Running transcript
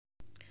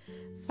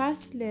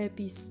فصل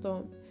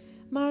بیستم.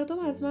 مردم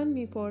از من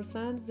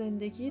میپرسند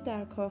زندگی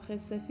در کاخ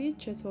سفید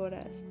چطور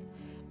است؟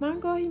 من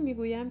گاهی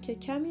میگویم که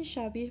کمی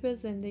شبیه به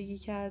زندگی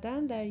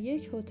کردن در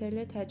یک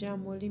هتل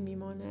تجملی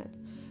میماند.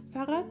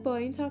 فقط با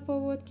این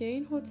تفاوت که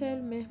این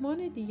هتل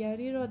مهمان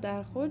دیگری را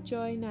در خود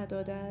جای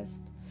نداده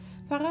است.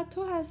 فقط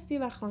تو هستی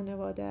و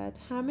خانواده‌ات.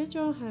 همه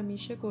جا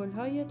همیشه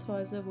گل‌های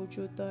تازه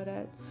وجود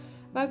دارد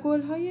و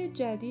گل‌های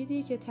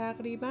جدیدی که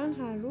تقریباً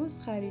هر روز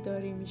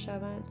خریداری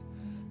می‌شوند.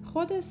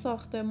 خود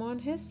ساختمان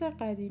حس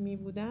قدیمی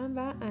بودن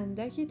و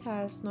اندکی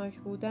ترسناک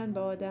بودن به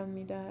آدم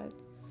می‌دهد.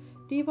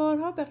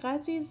 دیوارها به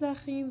قدری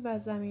ضخیم و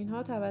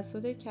زمین‌ها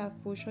توسط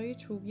کفپوش‌های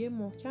چوبی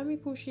محکمی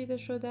پوشیده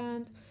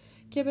شدند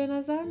که به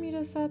نظر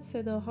می‌رسد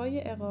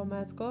صداهای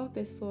اقامتگاه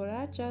به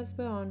سرعت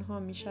جذب آنها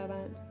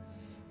می‌شوند.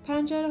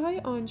 پنجره‌های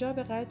آنجا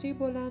به قدری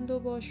بلند و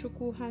با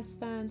شکوه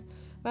هستند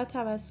و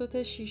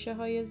توسط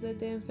شیشه‌های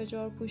ضد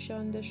انفجار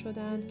پوشانده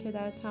شدند که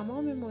در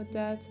تمام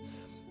مدت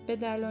به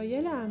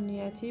دلایل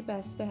امنیتی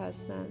بسته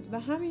هستند و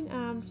همین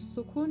امر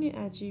سکونی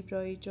عجیب را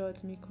ایجاد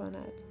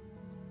می‌کند.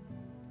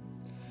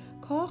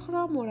 کاخ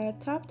را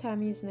مرتب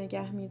تمیز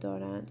نگه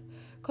می‌دارند.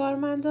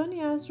 کارمندانی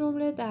از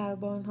جمله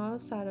دربان‌ها،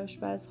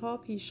 سرآشپزها،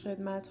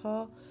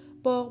 پیشخدمت‌ها،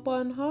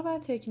 باغبان‌ها و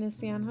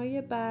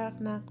تکنسین‌های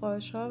برق،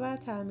 نقاش‌ها و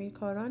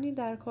تعمیرکارانی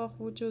در کاخ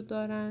وجود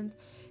دارند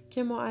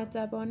که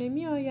مؤدبانه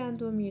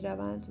می‌آیند و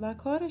می‌روند و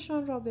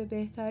کارشان را به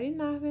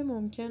بهترین نحو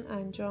ممکن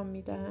انجام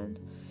می‌دهند.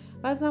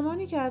 و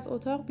زمانی که از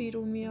اتاق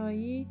بیرون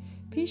می‌آیی،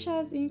 پیش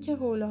از اینکه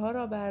حوله‌ها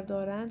را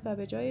بردارند و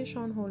به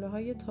جایشان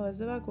حوله‌های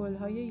تازه و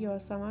گل‌های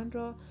یاسمن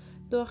را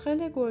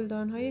داخل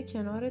گلدان‌های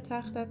کنار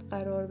تختت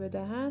قرار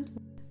بدهند،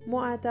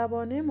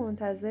 مؤدبانه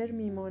منتظر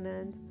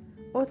می‌مانند.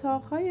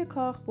 اتاق‌های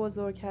کاخ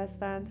بزرگ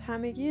هستند.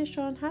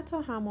 همگیشان، حتی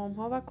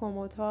حمام‌ها و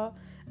کمدها،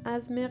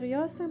 از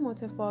مقیاس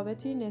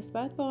متفاوتی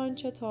نسبت به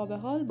آنچه تا به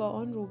حال با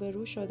آن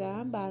روبرو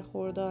شده‌ام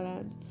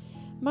برخوردارند.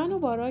 من و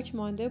باراک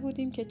مانده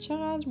بودیم که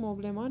چقدر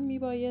مبلمان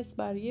میبایست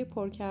برای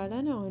پر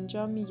کردن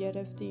آنجا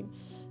میگرفتیم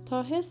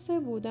تا حس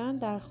بودن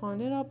در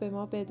خانه را به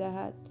ما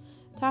بدهد.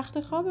 تخت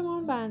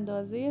خوابمان به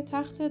اندازه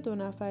تخت 2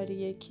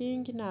 نفری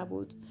کینگ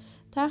نبود.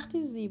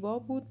 تختی زیبا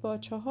بود با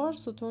 4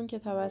 ستون که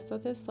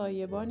توسط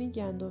سایبانی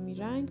گندمی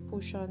رنگ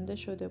پوشانده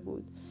شده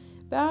بود.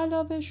 به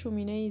علاوه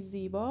شومینه‌ای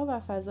زیبا و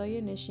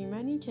فضای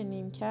نشیمنی که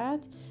نیمکت،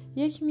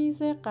 یک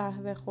میز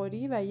قهوه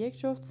خوری و یک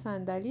جفت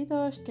صندلی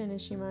داشت که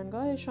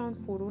نشیمنگاهشان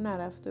فرو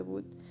نرفته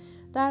بود.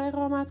 در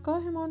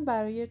اقامتگاهمان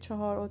برای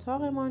 4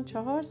 اتاقمان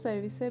 4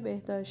 سرویس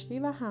بهداشتی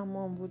و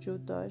حمام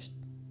وجود داشت.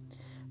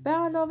 به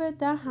علاوه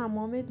 10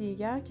 حمام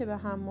دیگر که به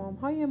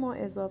حمام‌های ما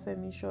اضافه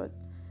می‌شد.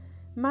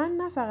 من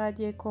نه فقط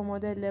یک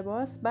کمد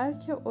لباس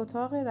بلکه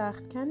اتاق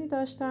رختکنی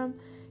داشتم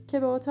که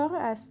به اتاق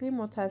اصلی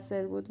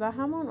متصل بود و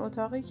همان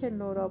اتاقی که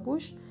لورا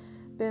بوش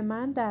به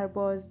من در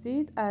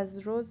بازدید از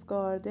روز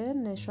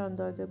گاردن نشان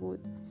داده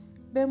بود.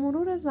 به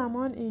مرور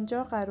زمان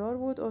اینجا قرار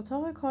بود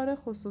اتاق کار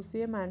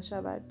خصوصی من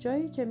شود،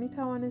 جایی که می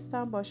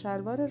توانستم با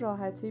شلوار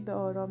راحتی به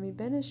آرامی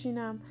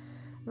بنشینم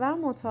و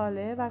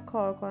مطالعه و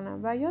کار کنم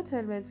و یا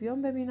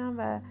تلویزیون ببینم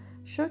و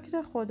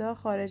شکر خدا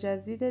خارج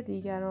از دید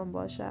دیگران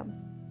باشم.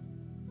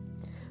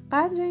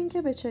 قدر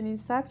اینکه به چنین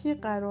سبکی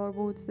قرار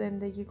بود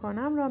زندگی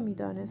کنم را می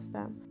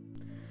دانستم.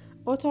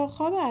 اتاق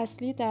خواب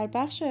اصلی در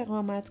بخش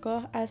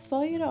اقامتگاه از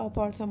سایر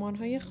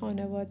آپارتمان‌های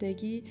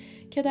خانوادگی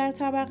که در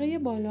طبقه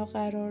بالا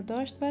قرار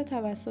داشت و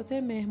توسط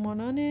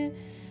مهمانان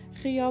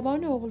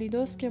خیابان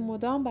اقلیدس که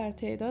مدام بر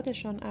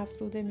تعدادشان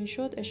افزوده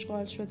میشد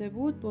اشغال شده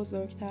بود،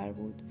 بزرگتر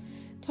بود.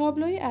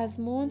 تابلوی از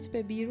مونت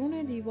به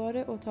بیرون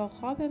دیوار اتاق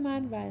خواب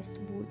من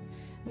وصل بود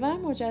و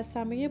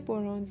مجسمه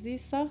برنزی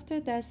ساخت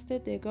دست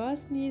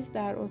دگاس نیز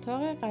در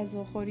اتاق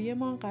غذاخوری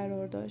من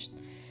قرار داشت.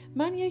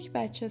 من یک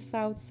بچه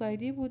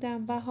ساوتسایدی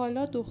بودم و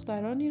حالا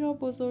دخترانی را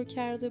بزرگ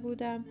کرده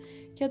بودم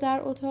که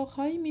در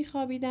اتاقهایی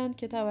می‌خوابیدند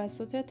که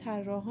توسط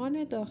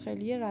طراحان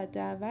داخلی رد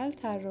اول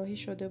طراحی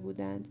شده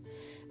بودند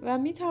و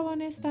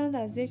می‌توانستند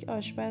از یک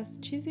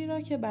آشپز چیزی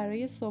را که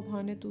برای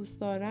صبحانه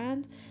دوست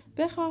دارند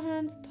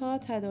بخواهند تا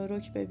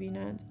تدارک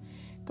ببینند.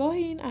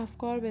 گاهی این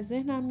افکار به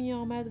ذهنم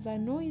می‌آمد و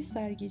نوعی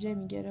سرگیجه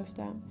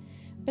می‌گرفتم.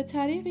 به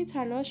طریقی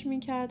تلاش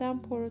می‌کردم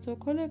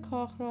پروتکل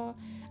کاخ را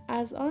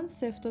از آن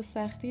سفت و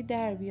سختی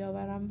در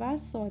بیاورم و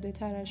ساده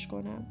ترش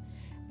کنم.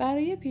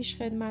 برای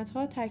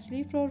پیشخدمت‌ها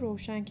تکلیف را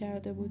روشن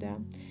کرده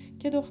بودم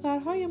که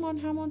دخترهایمان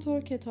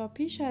همانطور که تا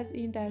پیش از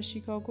این در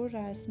شیکاگو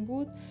رسم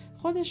بود،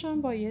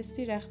 خودشان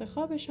بایستی رخت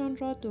خوابشان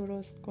را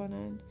درست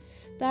کنند.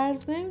 در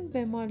ضمن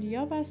به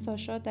مالیا و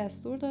ساشا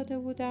دستور داده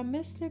بودم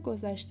مثل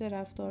گذشته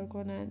رفتار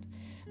کنند،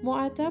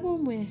 مؤدب و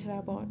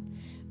مهربان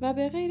و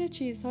به غیر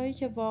چیزهایی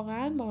که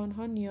واقعاً به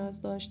آنها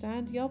نیاز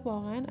داشتند یا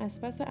واقعاً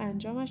از پس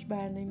انجامش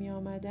برنمی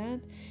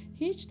آمدند،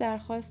 هیچ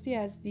درخواستی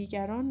از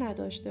دیگران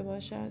نداشته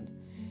باشند.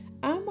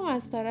 اما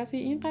از طرف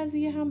این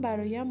قضیه هم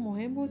برایم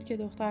مهم بود که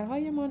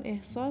دخترهایمان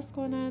احساس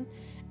کنند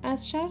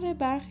از شر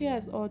برخی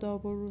از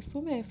آداب و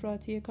رسوم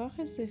افراطی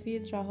کاخ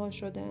سفید رها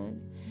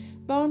شده‌اند.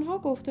 به آنها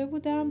گفته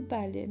بودم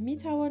بله، می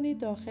توانید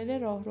داخل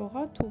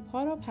راهروها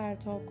توپ‌ها را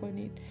پرتاب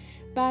کنید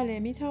بله،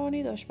 می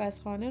توانید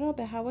آشپزخانه را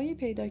به هوای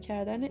پیدا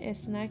کردن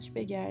اسنک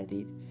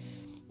بگردید.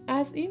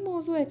 از این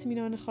موضوع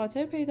اطمینان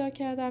خاطر پیدا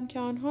کردم که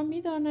آنها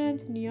می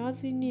دانند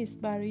نیازی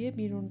نیست برای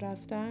بیرون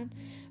رفتن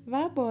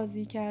و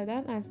بازی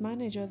کردن از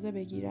من اجازه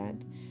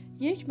بگیرند.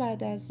 یک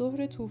بعد از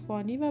ظهر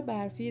طوفانی و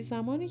برفی،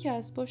 زمانی که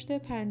از پشت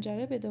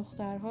پنجره به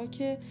دخترها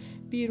که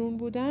بیرون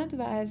بودند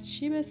و از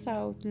شیب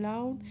ساوت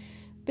لان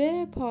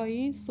به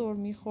پایین سر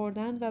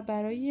می‌خوردند و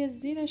برای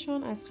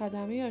زیرشان از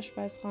خدمه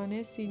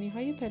آشپزخانه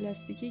سینی‌های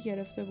پلاستیکی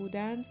گرفته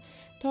بودند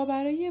تا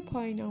برای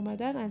پایین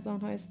آمدن از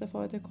آنها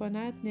استفاده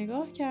کند،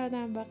 نگاه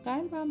کردم و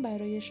قلبم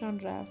برایشان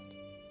رفت.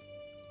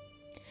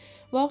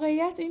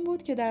 واقعیت این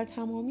بود که در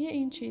تمامی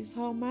این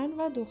چیزها من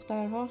و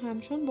دخترها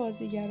همچون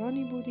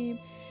بازیگرانی بودیم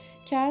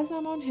که از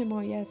آنمان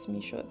حمایت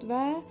می‌شد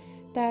و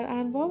در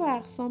انواع و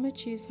اقسام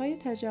چیزهای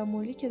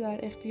تجملی که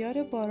در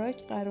اختیار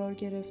باراک قرار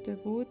گرفته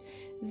بود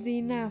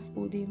ذی‌نفع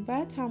بودیم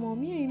و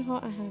تمامی اینها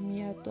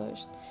اهمیت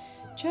داشت،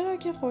 چرا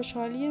که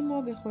خوشحالی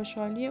ما به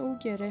خوشحالی او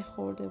گره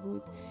خورده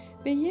بود.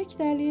 به یک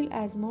دلیل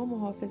از ما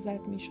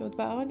محافظت می‌شد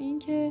و آن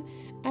اینکه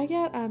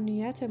اگر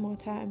امنیت ما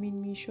تأمین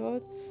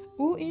می‌شد،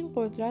 او این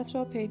قدرت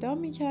را پیدا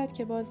می‌کرد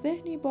که با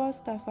ذهنی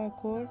باز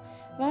تفکر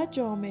و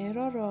جامعه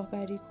را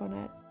راهبری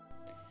کند.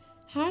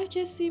 هر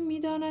کسی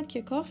می‌داند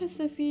که کاخ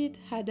سفید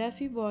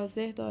هدفی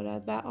واضح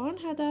دارد و آن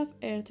هدف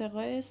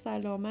ارتقاء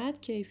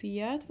سلامت،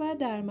 کیفیت و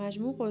در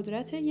مجموع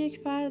قدرت یک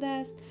فرد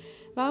است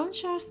و آن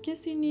شخص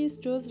کسی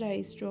نیست جز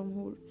رئیس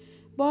جمهور.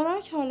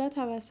 باراک حالا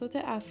توسط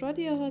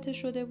افرادی احاطه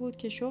شده بود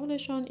که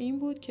شغلشان این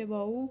بود که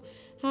با او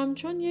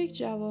همچون یک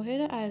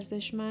جواهر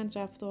ارزشمند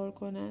رفتار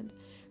کنند.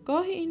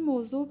 گاهی این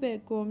موضوع به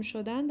گم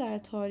شدن در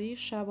تاریخ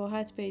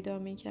شباهت پیدا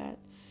می‌کرد.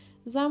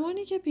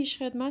 زمانی که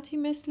پیشخدمتی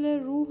مثل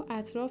روح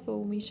اطراف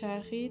او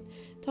میچرخید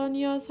تا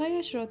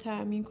نیازهایش را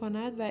تأمین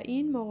کند و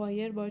این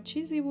مغایر با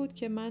چیزی بود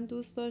که من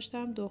دوست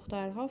داشتم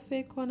دخترها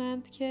فکر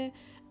کنند که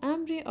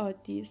امری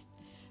عادی است.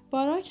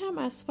 باراک هم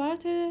از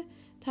فرط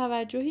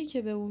توجهی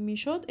که به او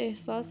میشد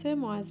احساس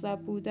معذب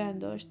بودن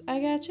داشت،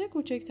 اگرچه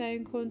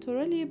کوچکترین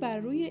کنترلی بر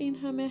روی این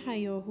همه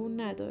هیاهو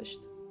نداشت.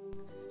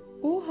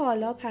 او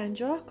حالا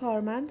 50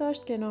 کارمند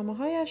داشت که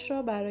نامه‌هایش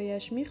را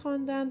برایش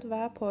می‌خواندند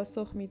و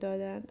پاسخ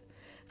می‌دادند.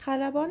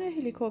 خلبان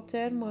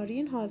هلیکوپتر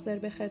مارین حاضر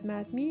به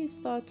خدمت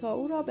می‌ایستاد تا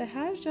او را به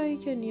هر جایی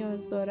که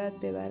نیاز دارد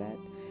ببرد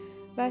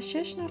و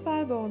 6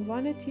 نفر به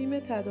عنوان تیم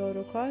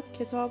تدارکات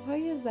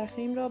کتاب‌های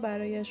ضخیم را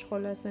برایش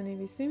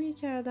خلاصه‌نویسی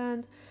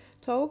می‌کردند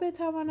تا او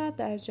بتواند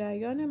در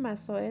جریان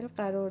مسائل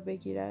قرار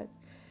بگیرد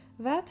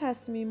و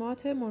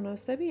تصمیمات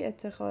مناسبی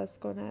اتخاذ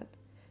کند.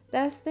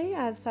 دسته‌ای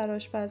از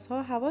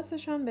سرآشپزها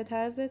حواسشان به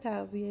طرز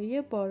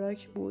تغذیه‌ای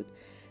باراک بود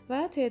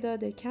و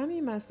تعداد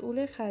کمی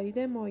مسئول خرید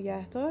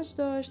مایحتاج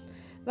داشت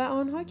و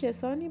آنها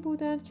کسانی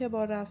بودند که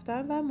با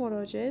رفتن و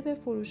مراجعه به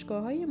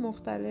فروشگاه‌های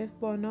مختلف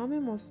با نام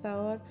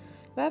مستعار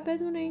و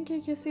بدون اینکه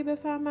کسی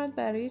بفهمد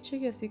برای چه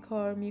کسی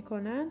کار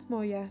می‌کنند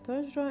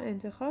مایحتاج را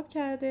انتخاب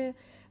کرده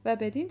و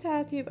بدین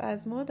ترتیب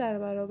از ما در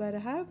برابر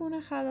هر گونه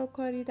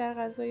خرابکاری در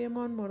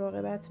غذایمان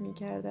مراقبت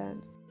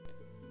می‌کردند.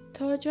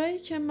 تا جایی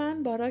که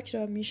من باراک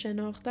را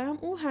می‌شناختم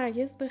او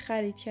هرگز به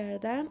خرید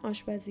کردن،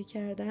 آشپزی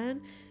کردن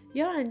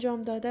یا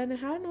انجام دادن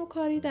هر نوع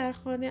کاری در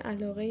خانه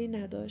علاقه‌ای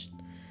نداشت.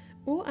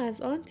 او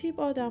از آن تیپ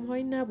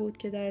آدم‌هایی نبود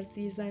که در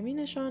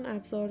زیرزمینشان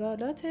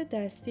ابزارالات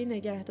دستی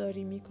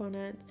نگهداری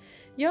می‌کنند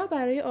یا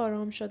برای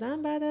آرام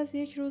شدن بعد از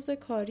یک روز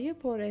کاری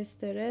پر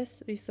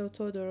استرس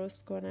ریسوتو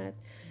درست کند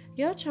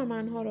یا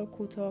چمن‌ها را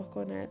کوتاه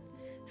کند.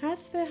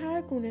 حذف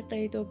هر گونه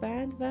قید و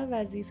بند و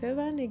وظیفه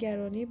و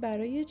نگرانی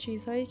برای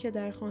چیزهایی که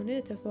در خانه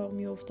اتفاق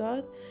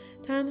می‌افتاد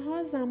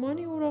تنها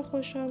زمانی او را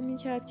خوشحال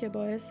می‌کرد که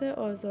باعث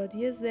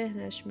آزادی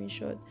ذهنش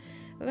می‌شد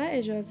و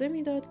اجازه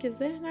می‌داد که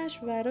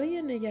ذهنش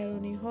ورای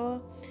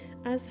نگرانی‌ها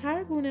از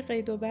هر گونه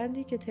قید و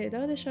بندی که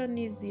تعدادشان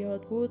نیز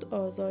زیاد بود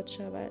آزاد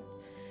شود.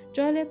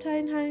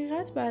 جالبترین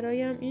حقیقت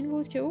برایم این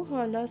بود که او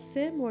حالا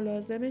 3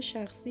 ملازم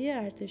شخصی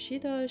ارتشی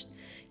داشت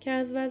که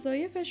از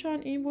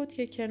وظایفشان این بود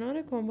که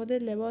کنار کمد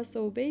لباس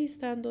او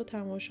بایستند و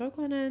تماشا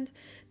کنند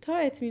تا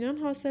اطمینان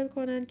حاصل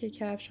کنند که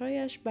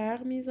کفش‌هایش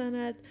برق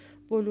می‌زند،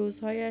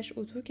 بلوزهایش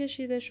اتو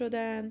کشیده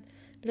شده‌اند،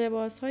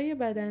 لباسهای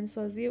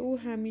بدنسازی او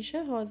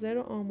همیشه حاضر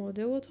و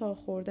آماده و تا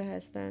خورده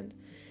هستند.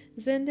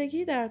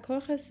 زندگی در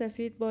کاخ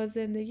سفید با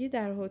زندگی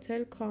در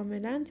هتل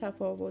کاملاً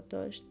تفاوت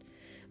داشت.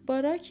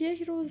 باراک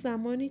یک روز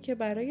زمانی که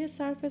برای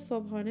صرف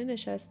صبحانه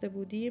نشسته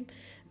بودیم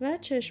و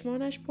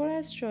چشمانش پر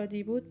از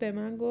شادی بود به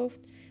من گفت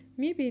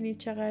می‌بینی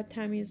چقدر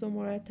تمیز و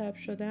مرتب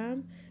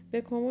شدم؟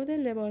 به کمد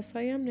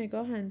لباسهایم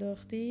نگاه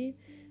انداختی؟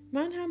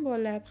 من هم با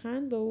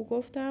لبخند به او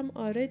گفتم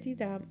آره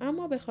دیدم،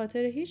 اما به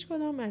خاطر هیچ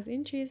کدام از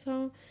این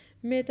چیزها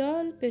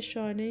مدال به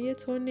شانه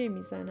تو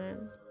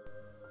نمیزنم.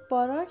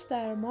 باراک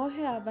در ماه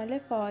اول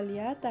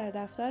فعالیت در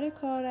دفتر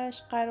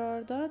کارش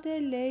قرارداد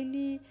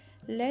لیلی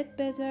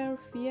لدبدر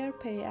فیر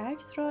پی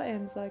اکت را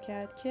امضا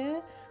کرد که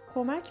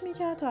کمک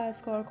می‌کرد تا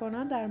از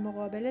کارکنان در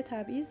مقابل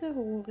تبعیض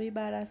حقوقی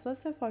بر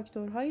اساس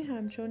فاکتورهایی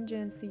همچون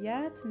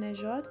جنسیت،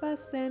 نژاد و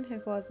سن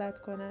حفاظت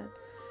کند.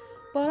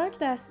 باراک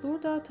دستور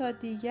داد تا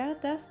دیگر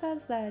دست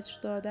از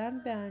زجر دادن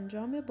به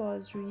انجام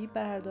بازجویی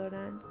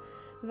بردارند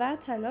و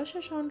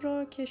تلاششان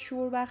را که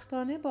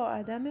شوربختانه با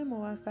عدم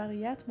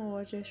موفقیت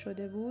مواجه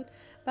شده بود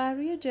بر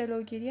روی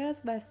جلوگیری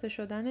از بسته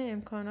شدن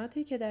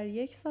امکاناتی که در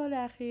 1 سال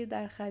اخیر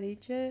در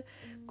خلیج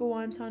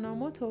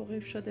گوانتانامو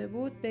توقیف شده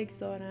بود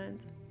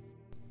بگذارند.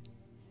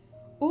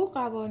 او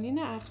قوانین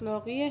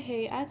اخلاقی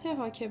هیئت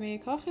حاکمه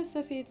کاخ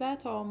سفید و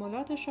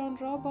تعاملاتشان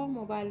را با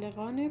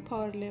مبلغان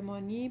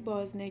پارلمانی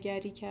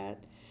بازنگری کرد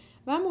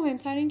و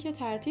مهمتر این که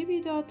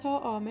ترتیبی داد تا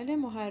عامل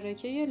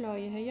محرکه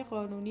لایحه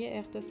قانونی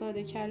اقتصاد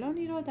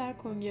کلانی را در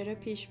کنگره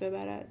پیش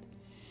ببرد.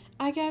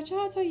 اگرچه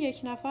حتی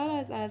 1 نفر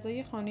از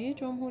اعضای خانه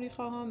جمهوری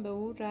خواهان به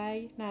او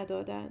رأی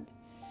ندادند.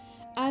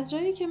 از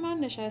جایی که من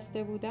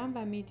نشسته بودم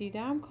و می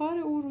دیدم کار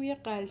او روی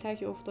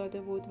غلطک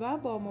افتاده بود و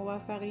با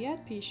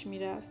موفقیت پیش می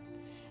رفت.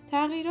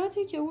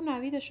 تغییراتی که او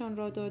نویدشان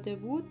را داده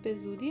بود به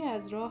زودی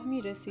از راه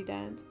می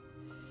رسیدند.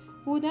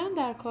 بودن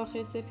در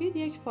کاخ سفید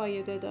یک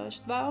فایده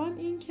داشت و آن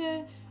این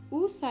که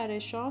او سر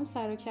شام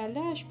سر و کله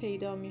اش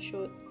پیدا می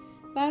شد.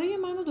 برای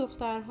من و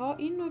دخترها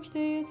این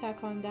نکته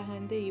تکان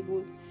دهنده ای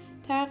بود.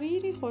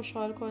 تغییری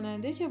خوشحال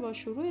کننده که با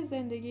شروع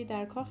زندگی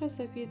در کاخ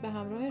سفید به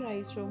همراه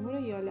رئیس جمهور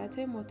ایالات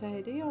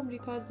متحده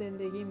آمریکا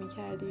زندگی می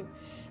کردیم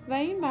و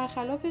این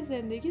برخلاف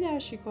زندگی در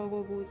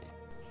شیکاگو بود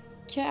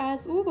که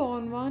از او به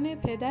عنوان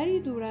پدری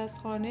دور از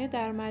خانه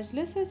در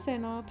مجلس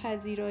سنا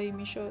پذیرایی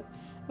میشد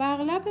و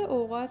اغلب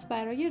اوقات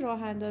برای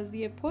راه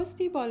اندازی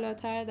پستی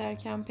بالاتر در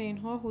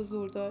کمپین‌ها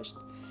حضور داشت.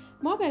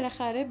 ما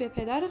بالاخره به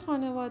پدر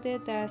خانواده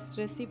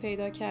دسترسی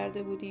پیدا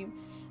کرده بودیم.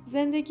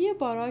 زندگی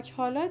باراک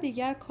حالا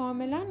دیگر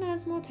کاملا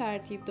نظم و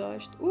ترتیب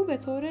داشت. او به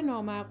طور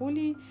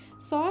نامعقولی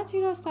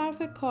ساعتی را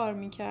صرف کار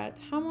می‌کرد،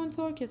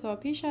 همانطور که تا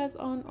پیش از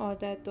آن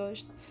عادت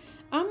داشت.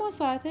 اما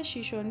ساعت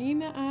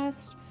 6:30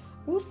 عصر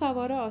او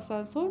سوار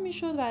آسانسور می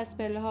شد و از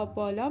پله‌ها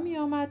بالا می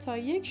آمد تا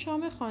یک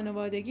شام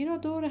خانوادگی را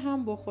دور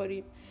هم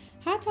بخوریم.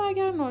 حتی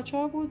اگر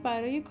ناچار بود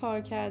برای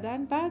کار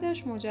کردن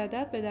بعدش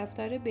مجدد به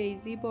دفتر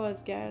بیضی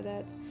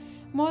بازگردد.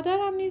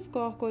 مادرم نیز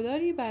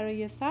گاهگداری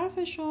برای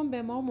صرف شام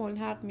به ما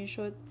ملحق می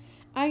شد.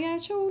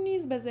 اگرچه او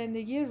نیز به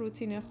زندگی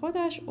روتین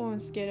خودش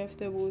انس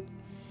گرفته بود.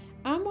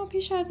 اما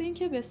پیش از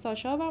اینکه به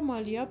ساشا و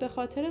مالیا به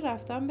خاطر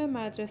رفتن به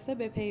مدرسه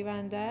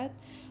بپیوندد،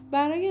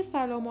 برای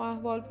سلام و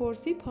احوال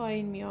پرسی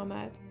پایین می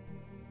آمد.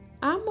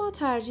 اما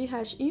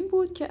ترجیحش این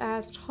بود که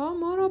عصرها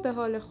ما را به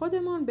حال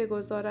خودمان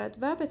بگذارد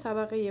و به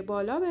طبقه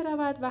بالا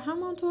برود و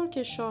همانطور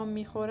که شام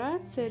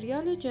می‌خورد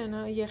سریال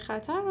جنایی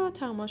خطر را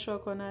تماشا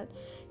کند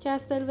که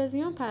از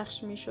تلویزیون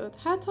پخش می‌شد.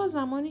 حتی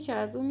زمانی که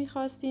از او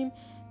می‌خواستیم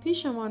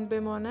پیشمان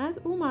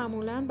بماند، او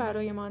معمولاً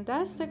برایمان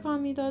دست تکان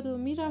می‌داد و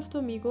می‌رفت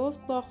و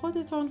می‌گفت با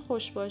خودتان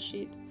خوش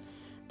باشید.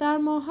 در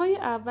ماه‌های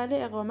اول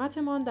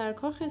اقامتمان در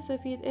کاخ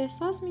سفید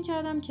احساس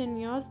می‌کردم که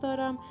نیاز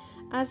دارم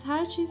از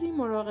هر چیزی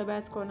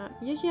مراقبت کنم.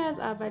 یکی از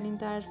اولین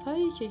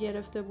درس‌هایی که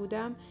گرفته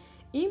بودم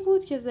این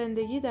بود که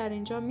زندگی در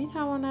اینجا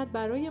می‌تواند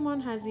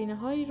برایمان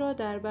هزینه‌هایی را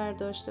در بر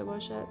داشته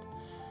باشد.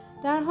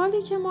 در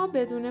حالی که ما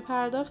بدون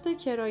پرداخت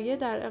کرایه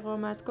در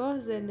اقامتگاه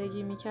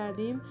زندگی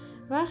می‌کردیم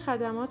و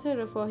خدمات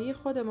رفاهی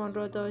خودمان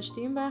را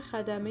داشتیم و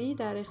خدمه‌ای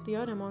در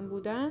اختیارمان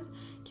بودند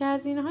که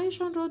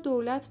هزینه‌هایشان را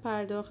دولت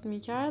پرداخت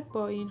می‌کرد،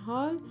 با این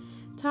حال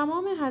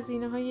تمام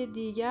هزینه‌های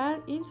دیگر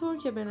اینطور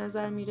که به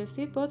نظر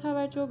می‌رسید با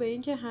توجه به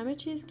اینکه همه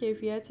چیز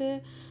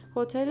کیفیت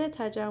هتل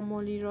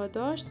تجملی را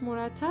داشت،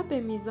 مرتب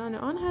به میزان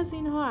آن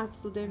هزینه‌ها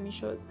افزوده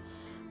می‌شد،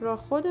 را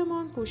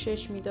خودمان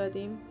پوشش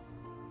می‌دادیم.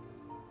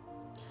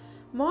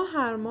 ما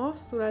هر ماه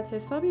صورت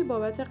حسابی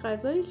بابت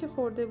غذایی که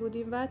خورده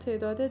بودیم و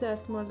تعداد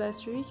دستمال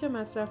دستشویی که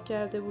مصرف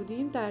کرده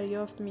بودیم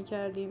دریافت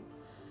می‌کردیم.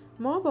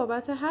 ما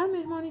بابت هر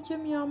مهمانی که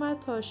می‌آمد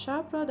تا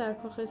شب را در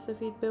کاخ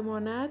سفید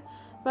بماند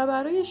و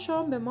برای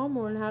شام به ما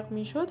ملحق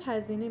می‌شد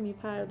هزینه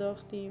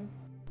می‌پرداختیم.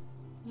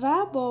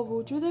 و با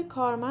وجود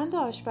کارمند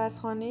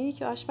آشپزخانه‌ای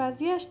که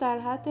آشپزیش در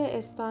حد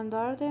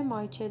استاندارد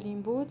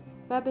مایکلین بود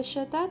و به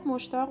شدت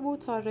مشتاق بود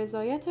تا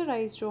رضایت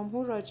رئیس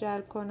جمهور را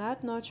جلب کند،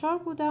 ناچار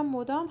بودم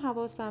مدام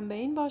حواسم به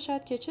این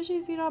باشد که چه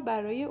چیزی را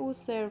برای او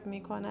سرو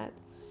می‌کند.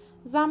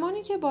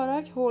 زمانی که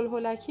باراک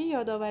هول‌هولکی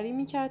یادآوری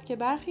می‌کرد که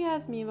برخی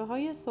از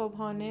میوه‌های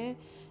صبحانه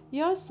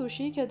یا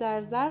سوشی که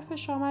در ظرف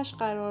شامش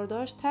قرار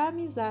داشت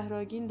طعمی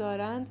زهرآگین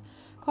دارند،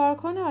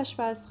 کارکن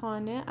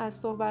آشپزخانه از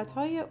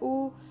صحبت‌های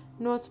او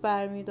نوت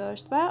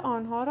برمی‌داشت و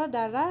آنها را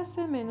در رأس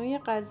منوی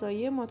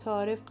غذایی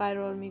متعارف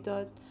قرار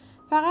می‌داد.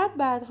 فقط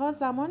بعدها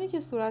زمانی که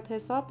صورت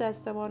حساب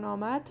دستمان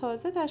آمد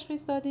تازه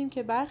تشخیص دادیم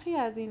که برخی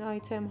از این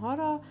آیتم‌ها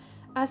را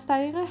از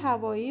طریق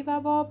هوایی و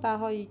با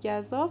بهایی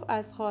گزاف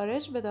از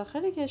خارج به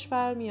داخل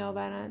کشور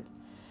می‌آورند.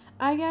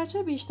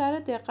 اگرچه بیشتر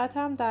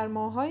دقتم در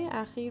ماه‌های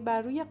اخیر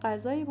بر روی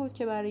غذایی بود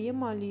که برای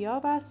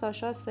مالیا و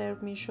ساشا سرو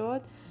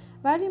می‌شد،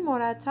 ولی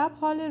مرتب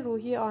حال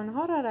روحی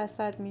آنها را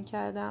رصد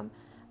می‌کردم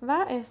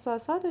و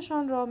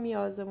احساساتشان را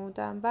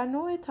می‌آزمودم و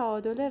نوع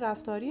تعادل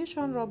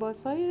رفتاریشان را با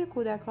سایر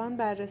کودکان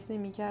بررسی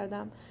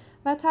می‌کردم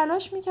و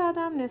تلاش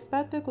می‌کردم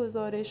نسبت به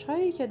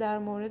گزارش‌هایی که در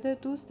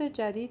مورد دوست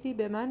جدیدی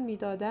به من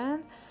می‌دادند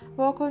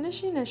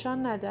واکنشی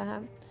نشان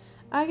ندهم.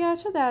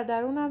 اگرچه در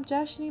درونم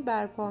جشنی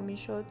برپا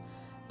می‌شد.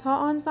 تا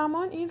آن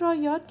زمان این را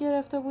یاد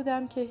گرفته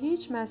بودم که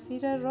هیچ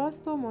مسیر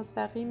راست و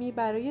مستقیمی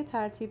برای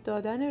ترتیب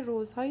دادن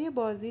روزهای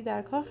بازی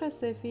در کاخ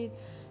سفید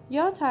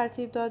یا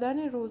ترتیب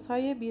دادن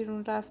روزهای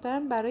بیرون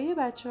رفتن برای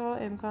بچه‌ها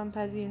امکان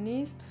پذیر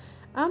نیست،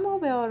 اما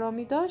به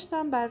آرامی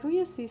داشتم بر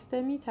روی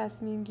سیستمی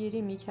تصمیم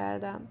گیری می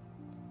کردم.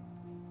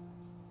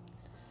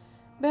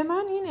 به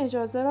من این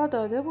اجازه را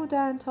داده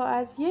بودند تا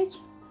از یک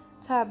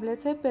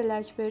تبلت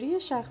بلکبری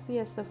شخصی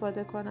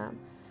استفاده کنم،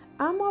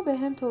 اما به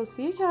هم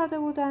توصیه کرده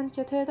بودند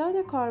که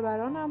تعداد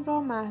کاربرانم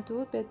را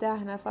محدود به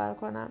 10 نفر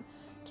کنم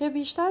که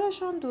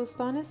بیشترشان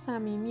دوستان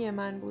صمیمی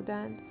من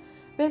بودند.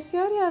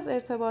 بسیاری از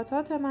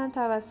ارتباطات من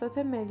توسط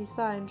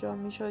ملیسا انجام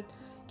می شد،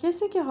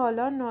 کسی که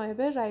حالا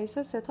نایب رئیس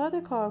ستاد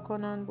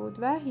کارکنان بود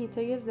و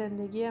حیطه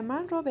زندگی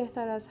من را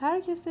بهتر از هر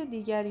کس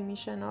دیگری می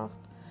شناخت.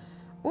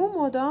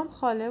 او مدام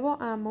خاله و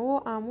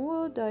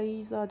عمو و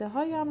دایی زاده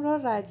هایم را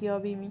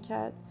ردیابی می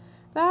کرد،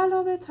 به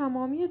علاوه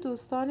تمامی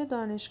دوستان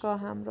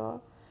دانشگاهم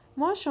را.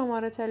 ما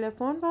شماره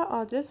تلفن و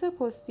آدرس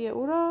پستی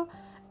او را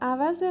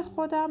عوض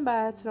خودم به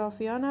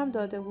اطرافیانم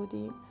داده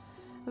بودیم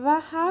و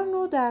هر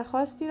نوع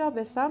درخواستی را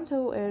به سمت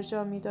او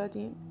ارجاع می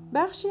دادیم.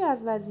 بخشی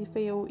از وظیفه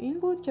او این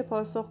بود که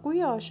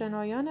پاسخگوی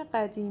آشنایان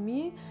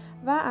قدیمی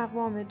و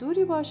اقوام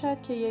دوری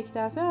باشد که یک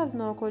دفعه از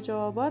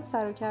ناکجا آباد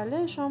سر و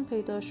کله‌شان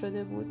پیدا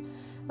شده بود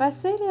و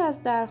سیلی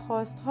از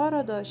درخواست‌ها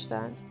را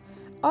داشتند.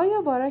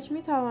 آیا بارک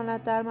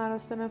می‌تواند در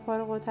مراسم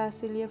فارغ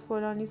التحصیلی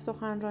فلانی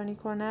سخنرانی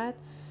کند؟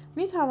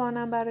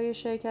 می‌توانم برای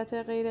شرکت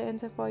غیر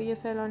انتفاعی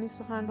فلانی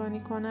سخنرانی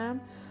کنم؟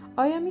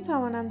 آیا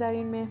می‌توانم در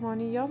این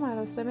مهمانی یا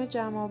مراسم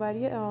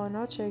جمع‌آوری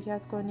اعانات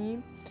شرکت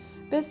کنیم؟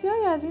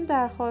 بسیاری از این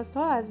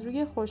درخواست‌ها از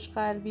روی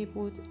خوشقلبی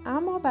بود،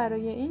 اما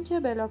برای اینکه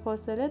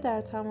بلافاصله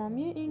در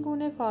تمامی این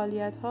گونه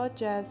فعالیت‌ها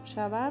جذب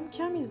شوم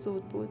کمی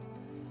زود بود.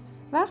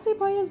 وقتی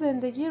پای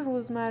زندگی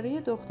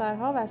روزمره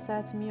دخترها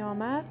وسط می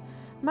آمد،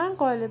 من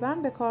غالباً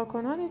به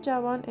کارکنان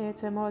جوان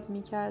اعتماد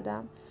می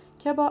کردم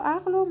که با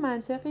عقل و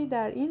منطقی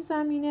در این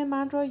زمینه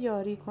من را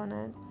یاری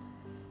کنند.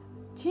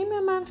 تیم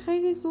من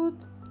خیلی زود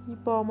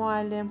با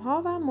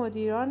معلم‌ها و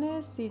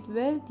مدیران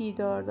سیدول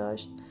دیدار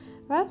داشت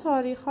و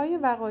تاریخ‌های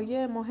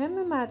وقایع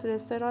مهم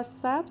مدرسه را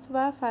ثبت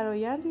و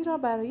فرایندی را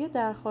برای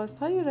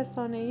درخواست‌های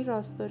رسانه‌ای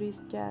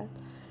راست‌وریست کرد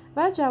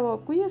و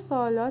جوابگوی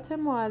سوالات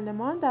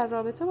معلمان در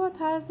رابطه با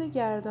طرز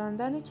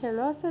گرداندن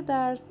کلاس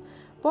درس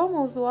با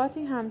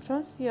موضوعاتی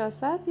همچون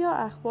سیاست یا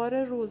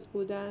اخبار روز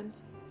بودند.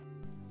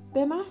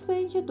 به محض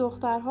اینکه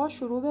دخترها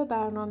شروع به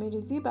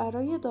برنامه‌ریزی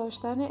برای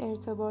داشتن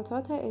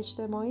ارتباطات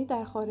اجتماعی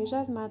در خارج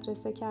از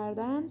مدرسه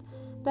کردند،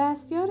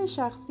 دستیار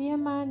شخصی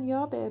من،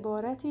 یا به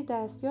عبارتی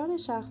دستیار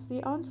شخصی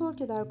آنطور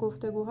که در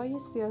گفتگوهای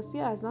سیاسی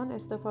از آن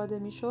استفاده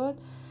می‌شد،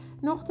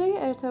 نقطه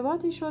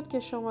ارتباطی شد که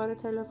شماره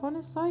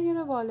تلفن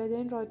سایر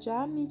والدین را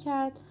جمع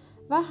می‌کرد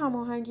و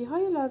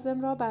هماهنگی‌های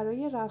لازم را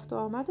برای رفت و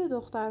آمد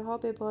دخترها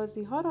به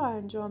بازی‌ها را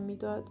انجام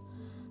می‌داد.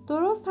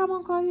 درست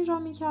همان کاری را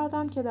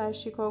می‌کردم که در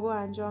شیکاگو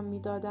انجام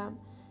می‌دادم.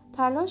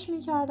 تلاش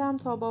می‌کردم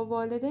تا با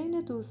والدین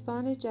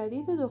دوستان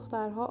جدید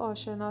دخترها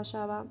آشنا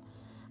شوم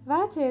و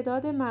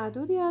تعداد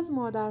معدودی از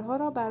مادرها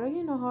را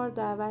برای نهار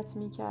دعوت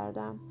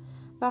می‌کردم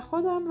و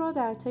خودم را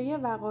در طی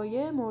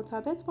وقایع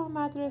مرتبط با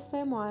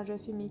مدرسه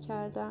معرفی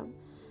می‌کردم.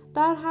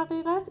 در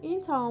حقیقت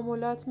این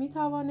تعاملات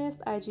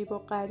می‌توانست عجیب و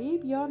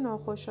غریب یا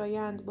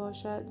ناخوشایند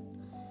باشد.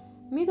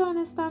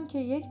 می‌دانستم که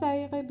 1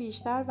 دقیقه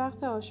بیشتر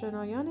وقت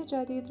آشنایان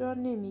جدید را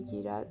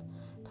نمی‌گیرد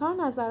تا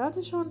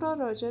نظراتشان را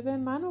راجع به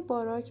من و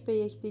باراک به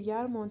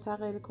یکدیگر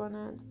منتقل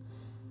کنند.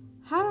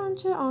 هر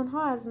آنچه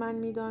آنها از من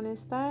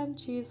می‌دانستند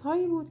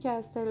چیزهایی بود که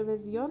از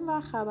تلویزیون و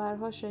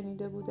خبرها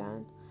شنیده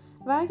بودند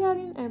و اگر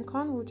این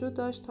امکان وجود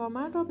داشت تا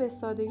من را به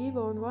سادگی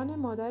به عنوان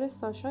مادر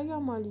ساشا یا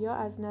مالیا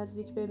از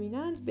نزدیک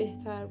ببینند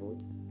بهتر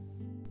بود.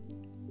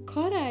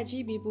 کار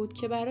عجیبی بود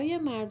که برای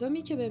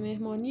مردمی که به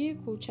مهمانی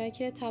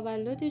کوچک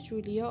تولد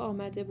جولیا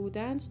آمده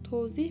بودند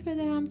توضیح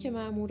بدهم که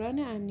مأموران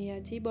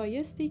امنیتی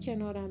بایستی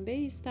کنارم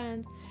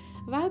بایستند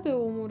و به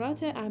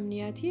امورات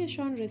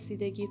امنیتیشان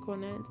رسیدگی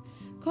کنند.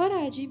 کار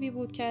عجیبی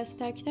بود که از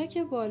تک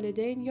تک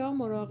والدین یا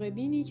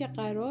مراقبینی که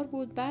قرار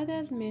بود بعد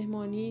از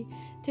مهمانی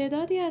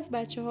تعدادی از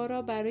بچه‌ها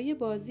را برای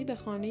بازی به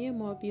خانه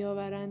ما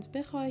بیاورند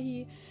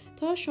بخواهی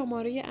تا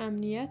شماره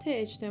امنیت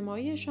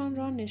اجتماعیشان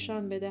را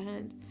نشان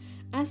بدهند.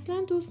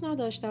 اصلا دوست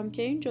نداشتم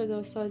که این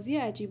جداسازی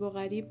عجیب و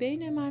غریب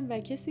بین من و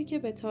کسی که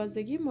به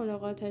تازگی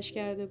ملاقاتش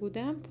کرده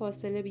بودم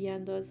فاصله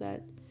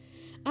بیندازد.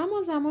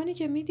 اما زمانی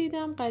که می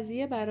دیدم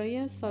قضیه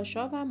برای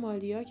ساشا و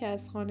مالیا که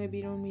از خانه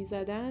بیرون می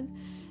زدند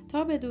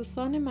تا به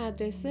دوستان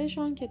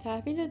مدرسهشان که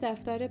تحویل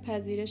دفتر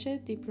پذیرش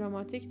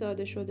دیپلماتیک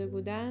داده شده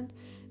بودند،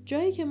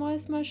 جایی که ما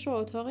اسمش را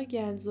اتاق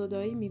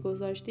گندزدایی می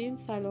گذاشتیم،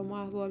 سلام و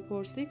احوال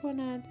پرسی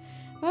کنند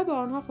و به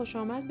آنها خوش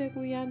آمد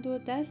بگویند و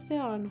دست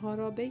آنها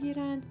را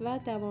بگیرند و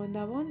دوان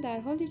دوان در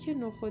حالی که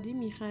نخودی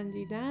می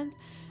خندیدند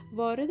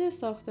وارد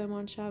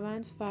ساختمان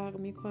شوند فرق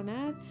می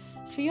کند،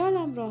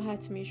 خیالم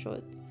راحت می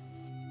شد.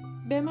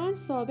 به من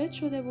ثابت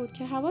شده بود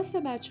که حواس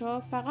بچه‌ها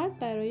فقط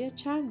برای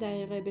چند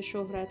دقیقه به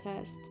شهرت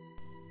است.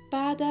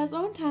 بعد از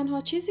آن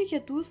تنها چیزی که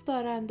دوست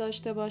دارند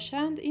داشته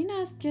باشند این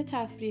است که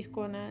تفریح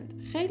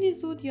کنند. خیلی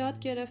زود یاد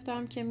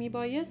گرفتم که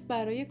میبایست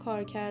برای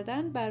کار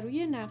کردن بر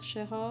روی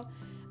نقشه‌ها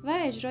و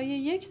اجرای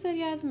یک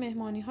سری از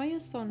مهمانی‌های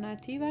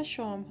سنتی و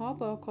شام‌ها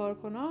با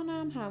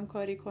کارکنانم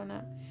همکاری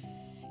کنم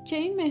که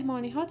این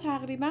مهمانی‌ها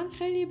تقریباً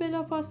خیلی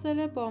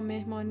بلافاصله با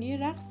مهمانی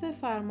رقص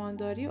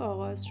فرمانداری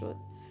آغاز شد.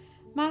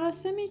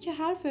 مراسمی که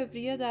هر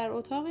فوریه در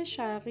اتاق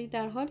شرقی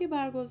در حالی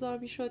برگزار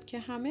می‌شد که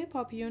همه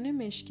پاپیون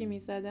مشکی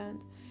می‌زدند.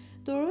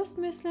 درست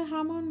مثل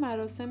همان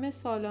مراسم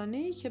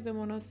سالانه‌ای که به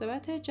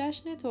مناسبت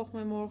جشن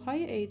تخم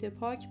مرغ‌های عید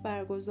پاک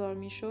برگزار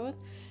می‌شد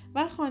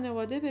و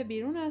خانواده به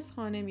بیرون از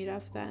خانه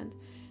می‌رفتند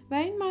و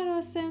این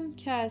مراسم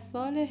که از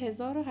سال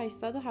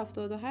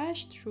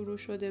 1878 شروع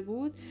شده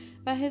بود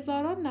و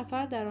هزاران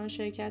نفر در آن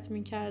شرکت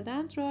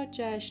می‌کردند را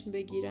جشن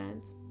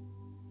بگیرند.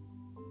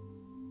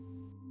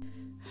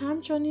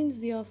 همچنین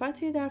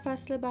ضیافتی در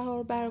فصل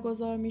بهار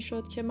برگزار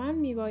می‌شد که من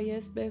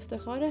می‌بایست به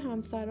افتخار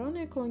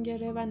همسران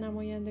کنگره و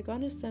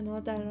نمایندگان سنا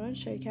در آن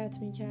شرکت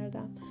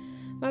می‌کردم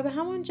و به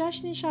همان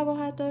جشنی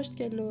شباهت داشت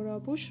که لورا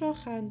بوش را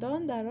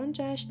خندان در آن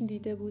جشن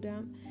دیده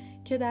بودم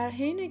که در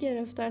حین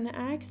گرفتن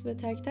عکس به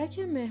تک تک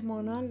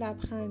مهمانان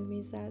لبخند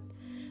می‌زد.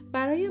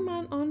 برای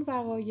من آن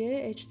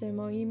وقایع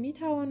اجتماعی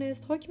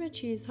می‌توانست حکم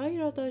چیزهایی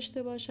را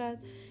داشته باشد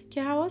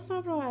که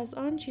حواسم را از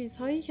آن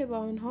چیزهایی که به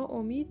آنها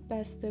امید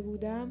بسته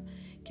بودم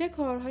که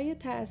کارهای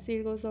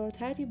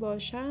تأثیرگذارتری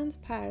باشند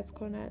پرت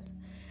کند.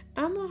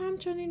 اما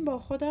همچنین با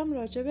خودم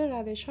راجع به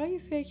روش‌هایی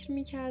فکر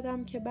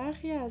می‌کردم که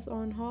برخی از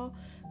آنها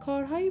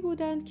کارهایی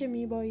بودند که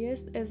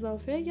میبایست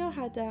اضافه یا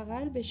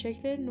حداقل به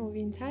شکل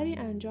نوین‌تری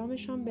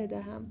انجامشان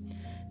بدهم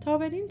تا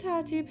بدین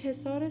ترتیب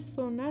حصار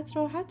سنت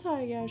را حتی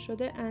اگر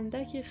شده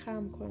اندکی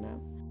خم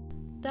کنم.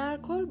 در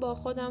کل با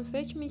خودم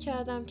فکر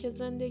می‌کردم که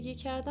زندگی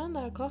کردن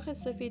در کاخ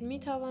سفید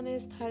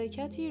می‌توانست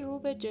حرکتی رو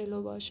به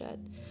جلو باشد،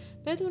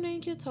 بدون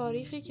اینکه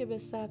تاریخی که به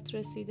ثبت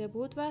رسیده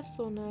بود و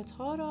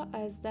سنت‌ها را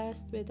از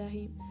دست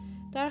بدهیم.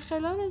 در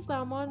خلال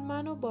زمان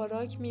من و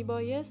باراک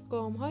میبایست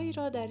گام‌هایی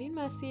را در این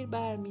مسیر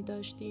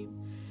برمی‌داشتیم.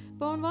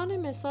 به عنوان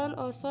مثال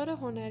آثار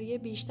هنری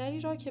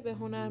بیشتری را که به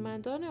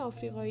هنرمندان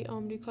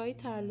آمریکایی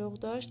تعلق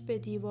داشت به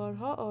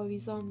دیوارها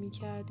آویزان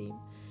می‌کردیم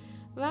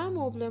و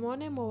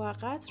مبلمان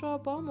موقت را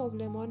با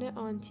مبلمان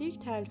آنتیک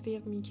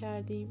تلفیق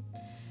می‌کردیم.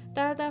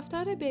 در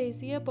دفتر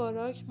بیضی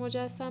باراک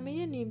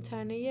مجسمه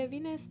نیمتنه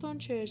وینستون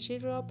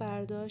چرچیل را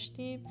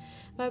برداشتیم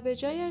و به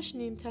جایش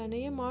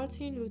نیمتنه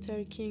مارتین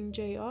لوتر کینگ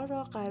جی.آر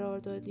را قرار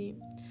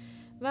دادیم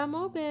و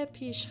ما به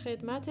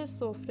پیشخدمت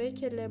سفره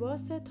که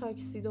لباس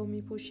تاکسیدو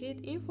می‌پوشید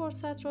این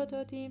فرصت را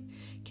دادیم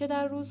که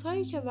در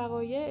روزهایی که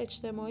وقایع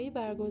اجتماعی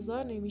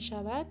برگزار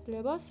نمی‌شود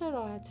لباس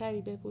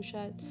راحت‌تری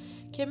بپوشد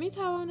که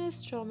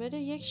می‌توانست شامل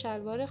یک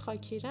شلوار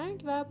خاکی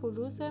رنگ و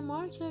بلوز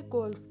مارک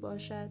گلف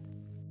باشد.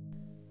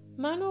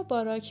 من و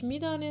باراک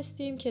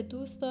می‌دانستیم که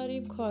دوست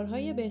داریم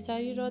کارهای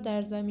بهتری را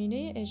در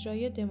زمینه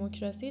اجرای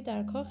دموکراسی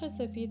در کاخ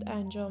سفید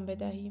انجام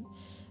بدهیم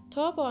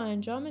تا با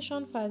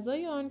انجامشان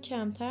فضای آن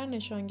کمتر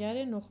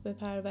نشانگر نخبه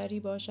پروری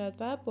باشد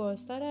و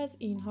بازتر از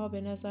اینها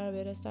به نظر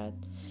برسد.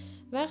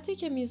 وقتی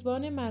که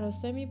میزبان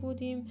مراسمی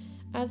بودیم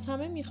از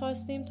همه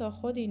می‌خواستیم تا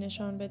خودی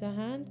نشان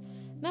بدهند،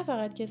 نه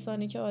فقط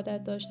کسانی که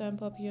عادت داشتند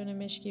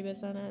پاپیون مشکی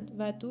بزنند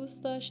و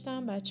دوست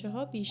داشتم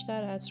بچه‌ها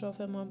بیشتر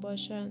اطرافمان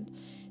باشند،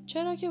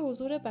 چرا که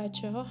حضور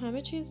بچه‌ها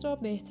همه چیز را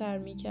بهتر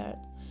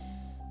می‌کرد.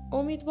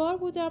 امیدوار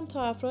بودم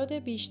تا افراد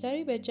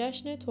بیشتری به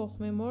جشن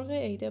تخم مرغ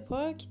عید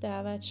پاک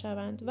دعوت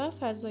شوند و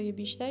فضای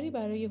بیشتری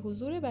برای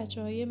حضور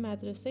بچه‌های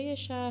مدرسه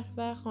شهر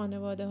و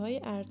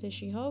خانواده‌های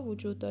ارتشی‌ها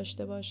وجود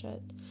داشته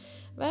باشد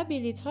و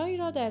بلیط‌هایی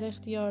را در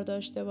اختیار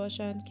داشته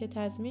باشند که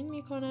تضمین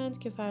می‌کنند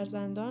که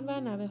فرزندان و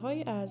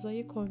نوه‌های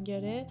اعضای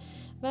کنگره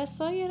و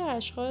سایر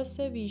اشخاص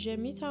ویژه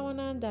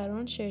می‌توانند در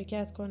آن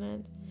شرکت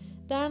کنند.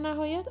 در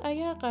نهایت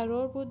اگر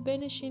قرار بود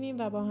بنشینیم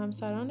و با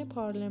همسران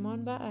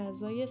پارلمان و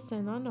اعضای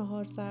سنا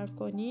ناهار صرف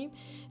کنیم،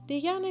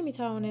 دیگر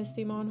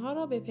نمی‌توانستیم آنها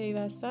را به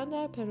پیوستن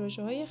در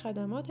پروژه‌های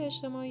خدمات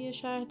اجتماعی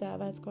شهر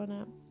دعوت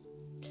کنم.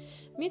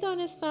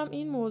 می‌دانستم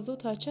این موضوع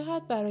تا چه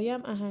حد برایم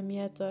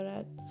اهمیت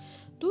دارد.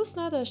 دوست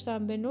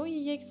نداشتم به نوعی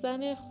یک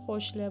زن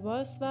خوش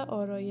لباس و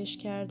آرایش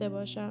کرده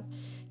باشم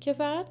که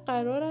فقط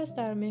قرار است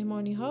در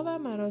مهمانی‌ها و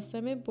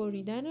مراسم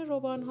بریدن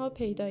روبان‌ها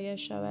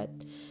پیدایش شود.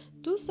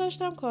 دوست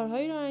داشتم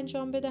کارهایی را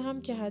انجام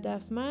بدهم که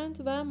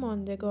هدفمند و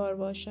ماندگار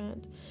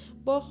باشند.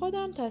 با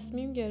خودم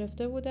تصمیم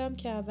گرفته بودم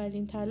که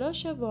اولین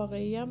تلاش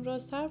واقعیم را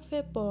صرف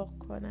باغ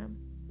کنم.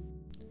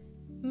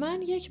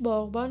 من یک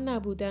باغبان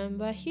نبودم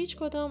و هیچ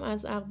کدام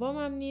از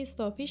اقوامم نیز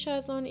تا پیش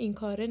از آن این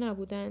کاره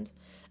نبودند.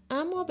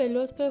 اما به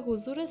لطف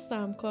حضور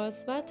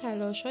سمکاس و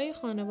تلاش‌های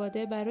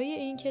خانواده برای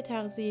اینکه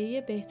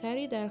تغذیه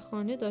بهتری در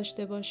خانه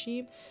داشته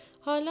باشیم،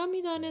 حالا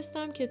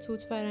می‌دانستم که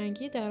توت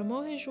فرنگی در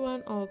ماه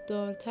ژوئن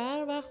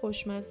آبدارتر و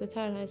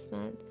خوشمزه‌تر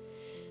هستند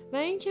و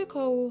اینکه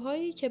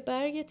کاهوهایی که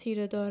برگ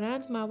تیره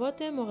دارند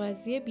مواد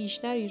مغذی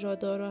بیشتری را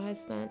دارا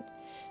هستند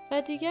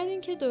و دیگر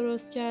اینکه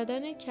درست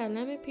کردن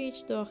کلم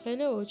پیچ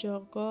داخل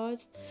اجاق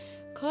گاز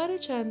کار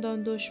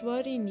چندان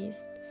دشواری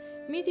نیست.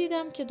 می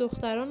دیدم که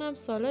دخترانم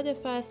سالاد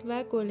فصل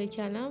و گل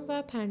کلم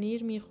و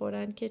پنیر می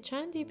خورند که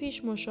چندی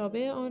پیش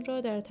مشابه آن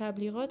را در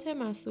تبلیغات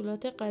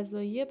محصولات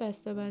غذایی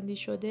بسته‌بندی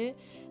شده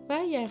و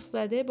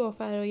یخزده با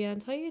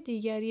فرآیندهای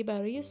دیگری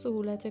برای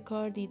سهولت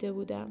کار دیده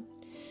بودم.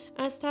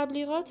 از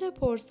تبلیغات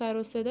پر سر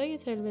و صدای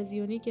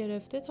تلویزیونی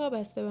گرفته تا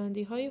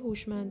بسته‌بندی‌های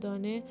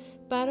هوشمندانه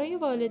برای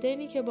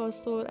والدینی که با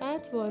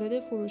سرعت وارد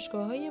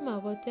فروشگاه‌های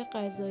مواد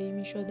غذایی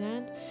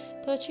می‌شدند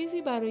تا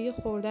چیزی برای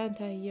خوردن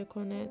تهیه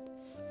کنند.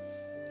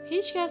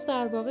 هیچ کس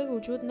در واقع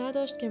وجود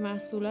نداشت که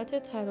محصولات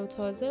تر و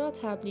تازه را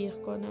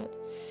تبلیغ کند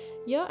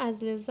یا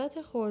از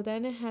لذت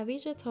خوردن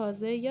هویج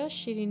تازه یا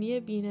شیرینی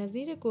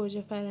بی‌نظیر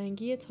گوجه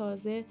فرنگی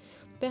تازه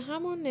به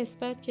همان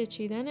نسبت که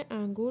چیدن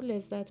انگور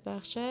لذت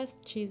بخش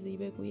است چیزی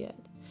بگوید.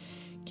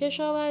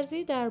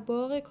 کشاورزی در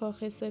باغ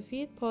کاخ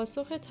سفید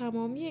پاسخ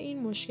تمامی این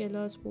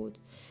مشکلات بود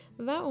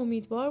و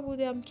امیدوار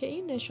بودم که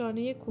این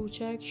نشانه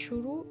کوچک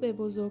شروع به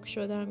بزرگ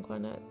شدن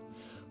کند.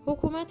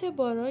 حکومت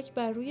باراک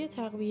بر روی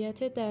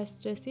تقویت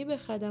دسترسی به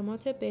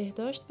خدمات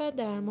بهداشت و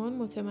درمان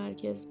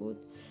متمرکز بود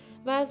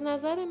و از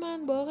نظر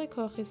من باغ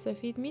کاخ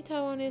سفید می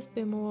توانست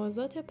به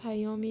موازات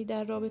پیامی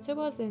در رابطه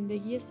با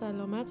زندگی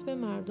سلامت به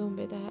مردم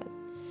بدهد.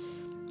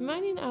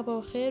 من این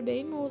اواخر به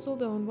این موضوع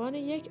به عنوان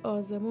یک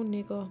آزمون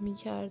نگاه می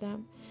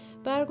کردم.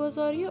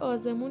 برگزاری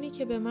آزمونی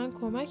که به من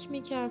کمک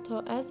می کرد تا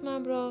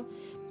عزمم را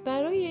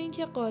برای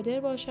اینکه قادر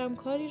باشم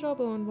کاری را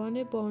به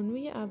عنوان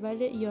بانوی اول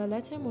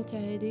ایالات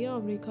متحده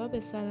آمریکا به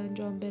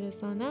سرانجام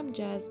برسانم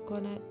جذب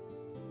کند.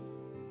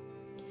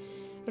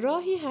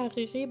 راهی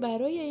حقیقی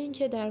برای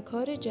اینکه در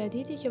کار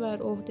جدیدی که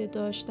بر عهده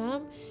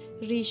داشتم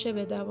ریشه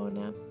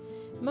بدوانم.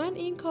 من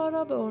این کار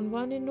را به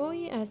عنوان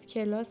نوعی از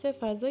کلاس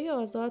فضای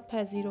آزاد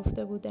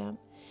پذیرفته بودم.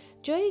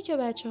 جایی که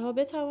بچه‌ها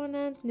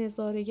بتوانند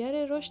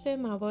نظاره‌گر رشد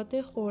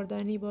مواد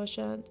خوردنی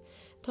باشند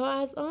تا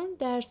از آن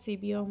درسی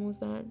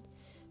بیاموزند.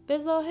 به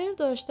ظاهر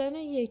داشتن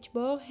یک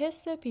باغ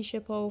حس پیش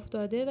پا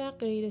افتاده و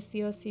غیر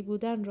سیاسی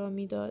بودن را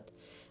میداد.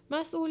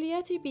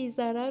 مسئولیتی بی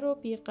ضرر و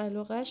بی غل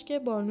و غش که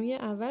بانوی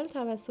اول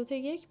توسط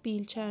یک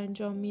بیلچه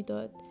انجام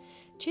میداد.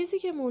 چیزی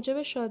که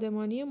موجب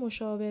شادمانی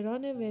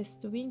مشاوران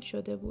وست وینگ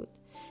شده بود.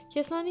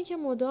 کسانی که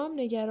مدام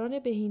نگران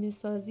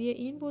بهینه‌سازی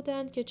این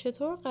بودند که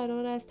چطور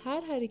قرار است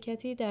هر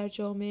حرکتی در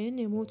جامعه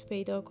نمود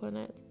پیدا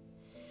کند.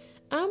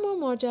 اما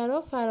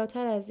ماجرا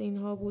فراتر از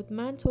اینها بود.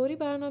 من طوری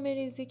برنامه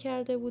ریزی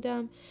کرده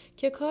بودم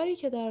که کاری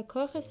که در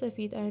کاخ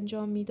سفید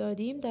انجام می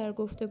دادیم در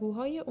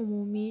گفتگوهای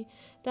عمومی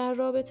در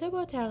رابطه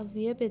با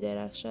تغذیه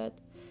بدرخشد.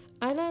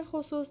 علل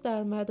خصوص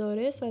در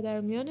مدارس و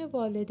در میان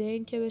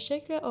والدین که به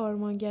شکل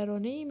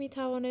آرمانگرانه‌ای می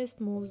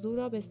توانست موضوع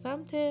را به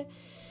سمت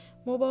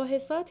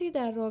مباحثاتی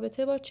در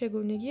رابطه با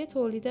چگونگی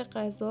تولید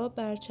غذا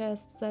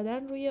برچسب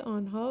زدن روی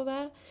آنها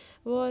و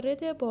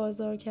وارد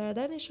بازار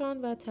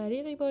کردنشان و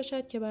طریقی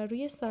باشد که بر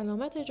روی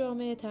سلامت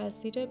جامعه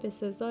تأثیر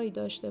بسزایی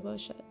داشته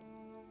باشد.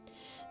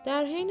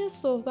 در حین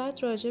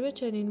صحبت راجع به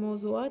چنین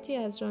موضوعاتی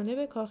از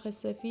جانب کاخ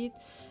سفید،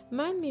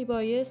 من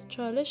میبایست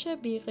چالش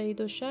بی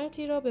قید و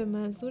شرطی را به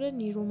منظور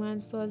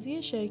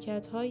نیرومندسازی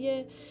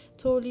شرکت‌های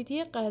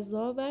تولیدی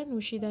غذا و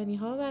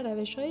نوشیدنی‌ها و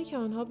روش‌هایی که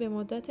آنها به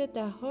مدت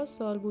ده‌ها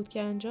سال بود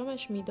که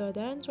انجامش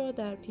میدادند را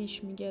در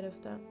پیش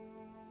میگرفتم.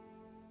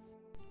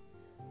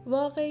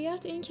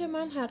 واقعیت این که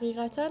من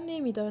حقیقتاً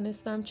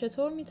نمیدانستم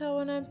چطور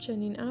میتوانم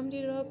چنین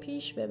امری را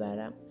پیش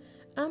ببرم.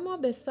 اما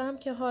بیستم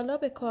که حالا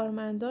به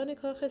کارمندان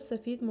کاخ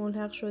سفید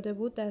ملحق شده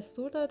بود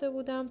دستور داده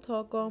بودم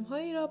تا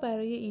گام‌هایی را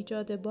برای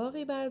ایجاد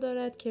باغی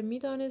بردارد که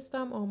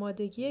می‌دانستم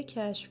آمادگی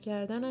کشف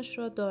کردنش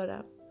را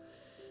دارم.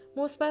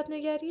 مثبت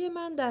نگری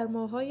من در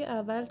ماه‌های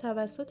اول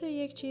توسط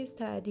یک چیز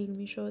تعدیل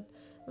می‌شد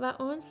و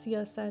آن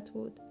سیاست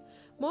بود.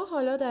 ما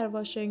حالا در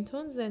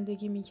واشنگتن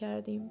زندگی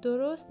می‌کردیم،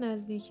 درست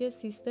نزدیک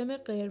سیستم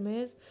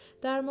قرمز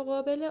در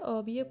مقابل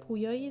آبی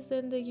پویایی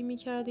زندگی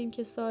می‌کردیم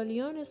که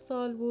سالیان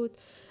سال بود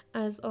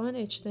از آن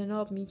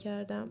اجتناب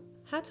می‌کردم.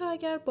 حتی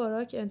اگر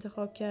باراک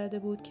انتخاب کرده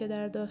بود که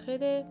در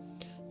داخل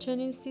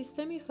چنین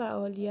سیستمی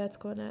فعالیت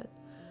کند.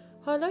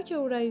 حالا که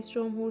او رئیس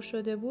جمهور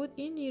شده بود،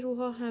 این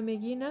نیروها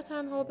همگی نه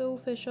تنها به او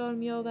فشار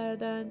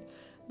می‌آوردند،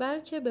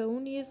 بلکه به او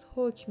نیز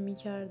حکم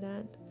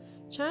می‌کردند.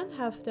 چند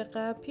هفته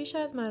قبل پیش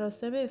از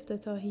مراسم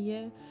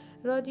افتتاحیه،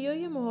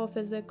 رادیوی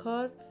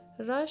محافظه‌کار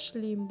راش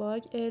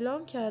لیمباگ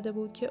اعلام کرده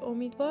بود که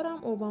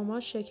امیدوارم اوباما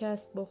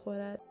شکست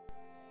بخورد.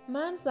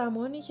 من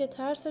زمانی که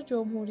ترس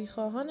جمهوری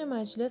خواهان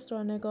مجلس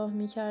را نگاه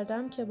می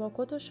کردم که با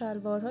کت و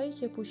شلوارهایی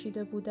که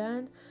پوشیده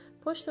بودند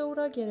پشت او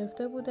را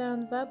گرفته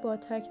بودند و با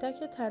تک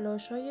تک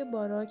تلاش‌های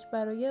باراک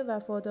برای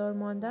وفادار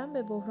ماندن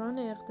به بحران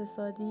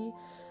اقتصادی،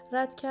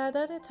 رد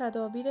کردن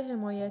تدابیر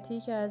حمایتی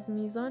که از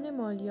میزان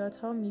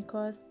مالیات‌ها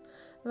می‌کاست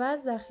و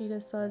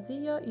ذخیره‌سازی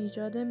یا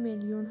ایجاد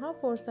میلیون‌ها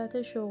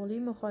فرصت شغلی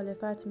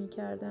مخالفت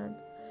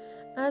می‌کردند.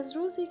 از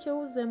روزی که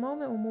او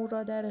زمام امور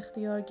را در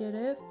اختیار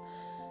گرفت،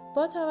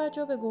 با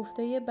توجه به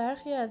گفته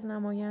برخی از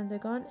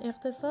نمایندگان،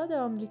 اقتصاد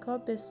آمریکا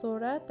به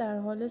سرعت در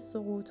حال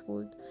سقوط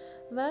بود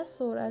و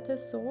سرعت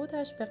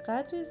سقوطش به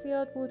قدری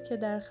زیاد بود که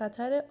در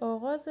خطر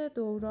آغاز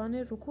دوران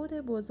رکود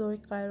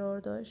بزرگ قرار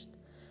داشت.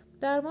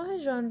 در ماه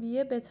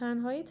ژانویه به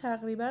تنهایی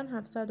تقریباً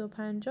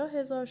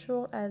 750,000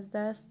 شغل از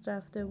دست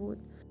رفته بود.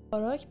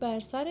 باراک بر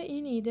سر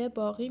این ایده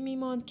باقی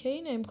می‌ماند که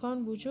این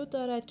امکان وجود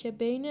دارد که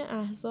بین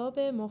احزاب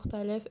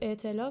مختلف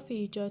ائتلافی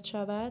ایجاد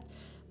شود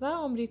و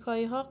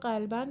آمریکایی‌ها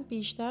غالباً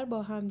بیشتر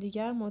با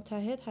همدیگر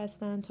متحد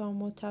هستند تا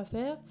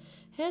متفق.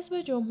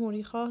 حزب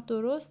جمهوری‌خواه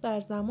درست در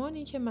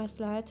زمانی که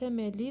مصلحت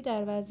ملی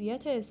در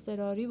وضعیت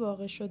اضطراری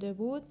واقع شده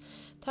بود،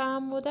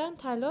 تعمداً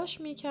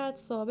تلاش می‌کرد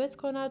ثابت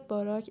کند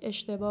باراک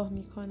اشتباه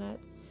می‌کند.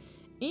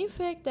 این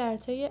فکر در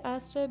طی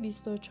عصر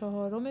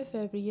 24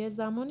 فوریه،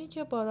 زمانی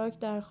که باراک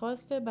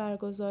درخواست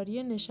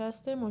برگزاری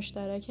نشست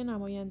مشترک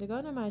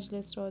نمایندگان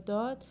مجلس را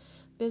داد،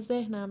 به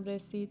ذهنم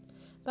رسید.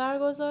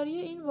 برگزاری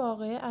این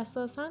واقعه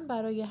اساساً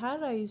برای هر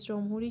رئیس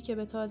جمهوری که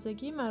به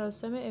تازگی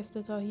مراسم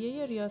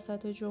افتتاحیه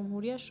ریاست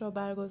جمهوریش را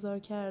برگزار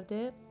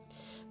کرده،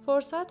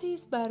 فرصتی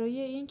است برای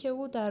اینکه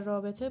او در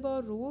رابطه با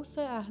رؤوس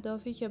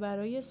اهدافی که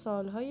برای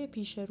سالهای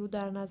پیش رو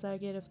در نظر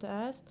گرفته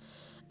است،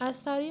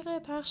 از طریق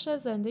پخش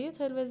زنده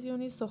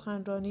تلویزیونی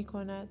سخنرانی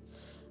کند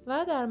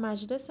و در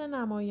مجلس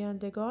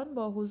نمایندگان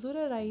با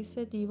حضور رئیس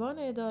دیوان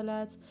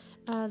عدالت،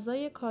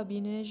 اعضای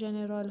کابینه،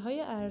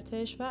 ژنرال‌های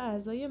ارتش و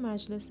اعضای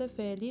مجلس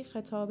فعلی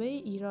خطابه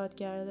ایراد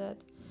گردد.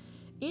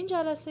 این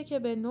جلسه که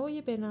به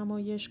نوعی به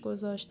نمایش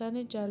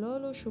گذاشتن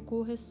جلال و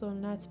شکوه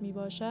سنت می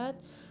باشد،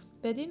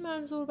 بدین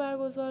منظور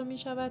برگزار می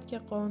شود که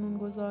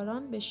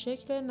قانونگذاران به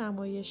شکل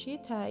نمایشی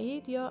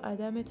تایید یا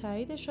عدم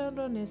تاییدشان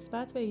را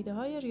نسبت به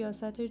ایده‌های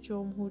ریاست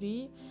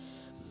جمهوری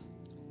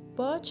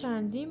با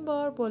چندین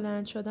بار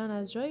بلند شدن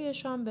از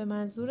جایشان به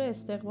منظور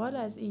استقبال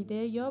از ایده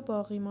یا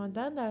باقی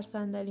ماندن در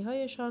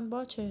صندلی‌هایشان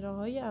با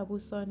چهره‌های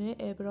عبوسانه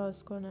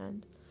ابراز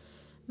کنند.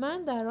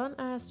 من در آن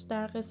عصر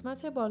در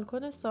قسمت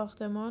بالکن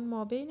ساختمان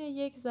مابین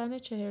یک زن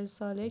 40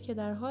 ساله که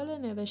در حال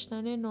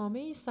نوشتن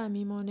نامه‌ای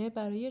صمیمانه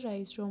برای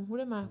رئیس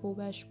جمهور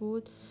محبوبش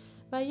بود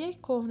و یک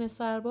کهنه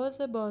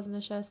سرباز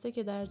بازنشسته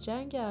که در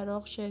جنگ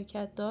عراق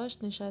شرکت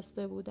داشت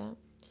نشسته بودم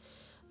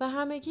و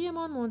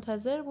همگیمان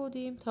منتظر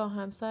بودیم تا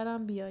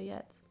همسرم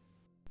بیاید.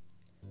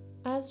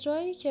 از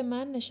جایی که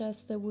من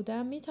نشسته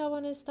بودم می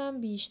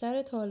توانستم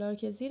بیشتر تالار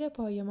که زیر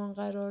پایمان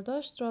قرار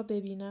داشت را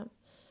ببینم.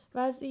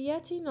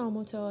 وضعیتی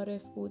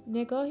نامتعارف بود.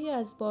 نگاهی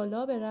از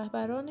بالا به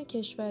رهبران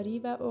کشوری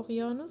و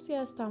اقیانوسی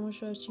از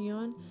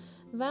تماشاچیان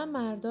و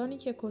مردانی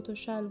که کت و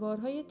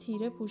شلوارهای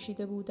تیره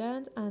پوشیده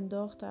بودند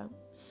انداختم.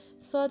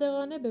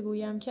 صادقانه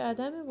بگویم که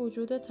عدم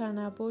وجود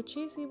تنوع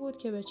چیزی بود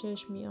که به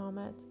چشم می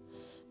آمد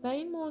و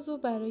این موضوع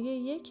برای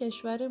یک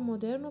کشور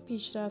مدرن و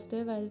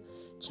پیشرفته و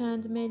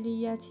چند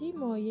ملیتی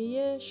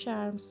مایه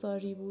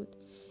شرمساری بود.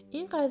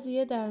 این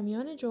قضیه در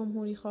میان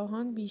جمهوری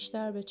خواهان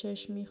بیشتر به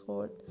چشم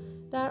می‌خورد.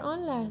 در آن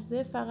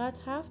لحظه فقط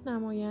 7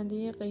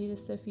 نماینده غیر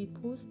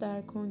سفیدپوست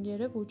در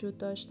کنگره وجود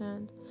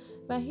داشتند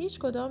و هیچ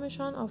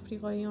کدامشان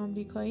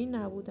آمریکایی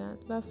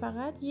نبودند و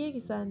فقط یک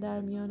زن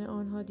در میان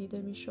آنها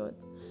دیده می‌شد.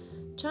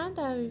 چند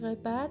دقیقه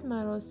بعد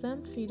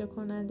مراسم خیره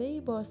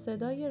کننده‌ای با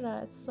صدای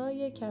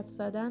رعدسای کف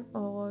زدن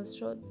آغاز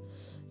شد.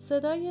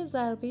 صدای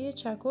ضربه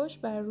چکش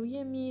بر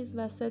روی میز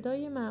و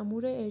صدای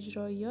مأمور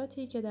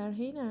اجراییاتی که در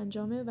حین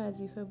انجام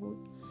وظیفه بود.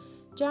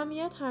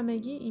 جمعیت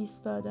همگی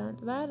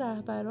ایستادند و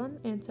رهبران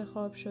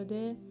انتخاب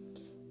شده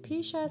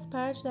پیش از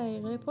 5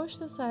 دقیقه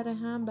پشت سر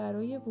هم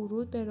برای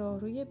ورود به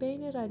راهروی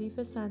بین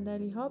ردیف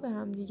صندلی‌ها به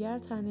همدیگر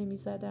تنه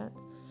می‌زدند.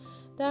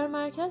 در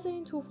مرکز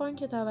این طوفان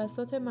که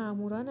توسط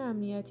مأموران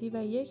امنیتی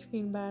و یک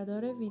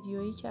فیلمبردار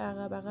ویدیویی که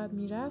عقب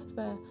می‌رفت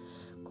و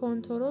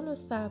کنترل و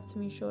ثبت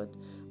می‌شد،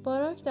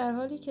 باراک در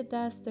حالی که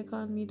دست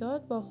تکان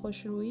می‌داد با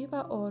خوشرویی و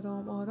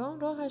آرام آرام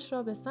راهش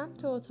را به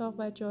سمت اتاق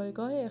و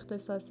جایگاه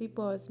اختصاصی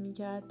باز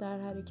می‌کرد در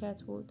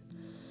حرکت بود.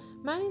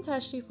 من این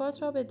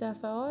تشریفات را به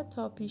دفعات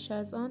تا پیش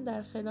از آن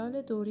در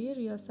خلال دوره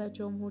ریاست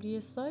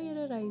جمهوری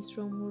سایر رئیس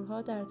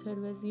جمهورها در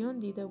تلویزیون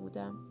دیده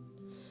بودم.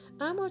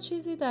 اما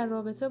چیزی در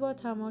رابطه با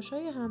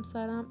تماشای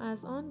همسرم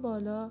از آن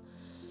بالا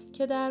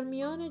که در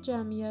میان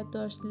جمعیت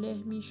داشت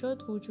له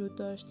می‌شد وجود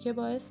داشت که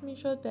باعث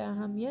می‌شد به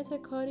اهمیت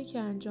کاری که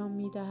انجام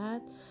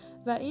می‌دهد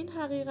و این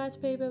حقیقت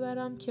پی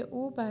ببرم که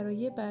او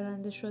برای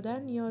برنده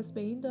شدن نیاز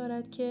به این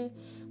دارد که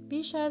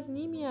بیش از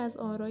نیمی از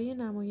آرای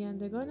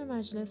نمایندگان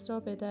مجلس را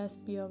به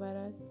دست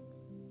بیاورد.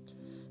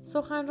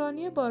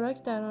 سخنرانی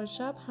باراک در آن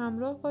شب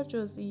همراه با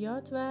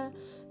جزئیات و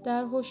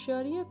در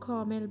هوشیاری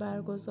کامل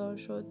برگزار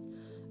شد.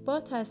 با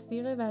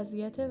تصدیق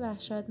وضعیت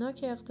وحشتناک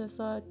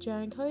اقتصاد،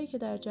 جنگ‌هایی که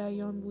در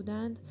جریان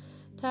بودند،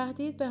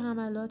 تهدید به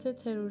حملات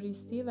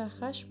تروریستی و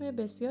خشم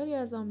بسیاری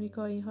از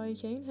آمریکایی‌هایی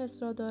که این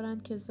حس را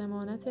دارند که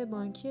ضمانت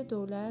بانکی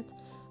دولت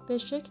به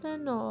شکل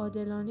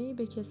ناعادلانه‌ای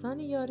به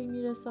کسانی یاری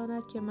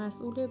می‌رساند که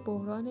مسئول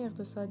بحران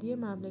اقتصادی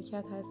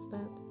مملکت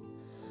هستند.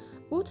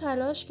 او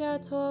تلاش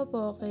کرد تا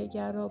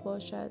واقع‌گرا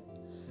باشد،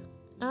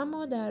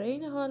 اما در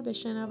عین حال به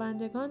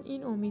شنوندگان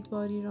این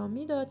امیدواری را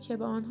می‌داد که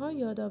به آنها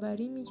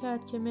یادآوری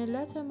می‌کرد که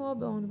ملت ما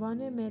به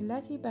عنوان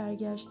ملتی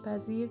برگشت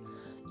پذیر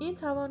این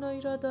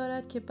توانایی را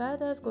دارد که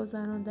بعد از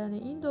گذراندن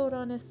این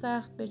دوران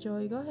سخت به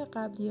جایگاه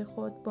قبلی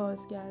خود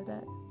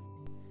بازگردد.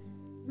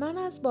 من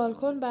از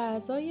بالکن به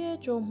اعضای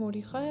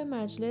جمهوریخواه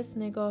مجلس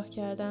نگاه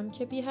کردم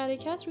که بی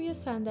حرکت روی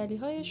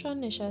صندلی‌هایشان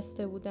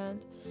نشسته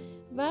بودند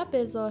و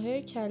به ظاهر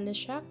کله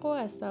شق و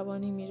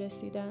عصبانی می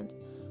رسیدند.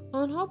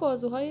 آنها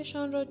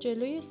بازوهایشان را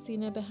جلوی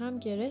سینه به هم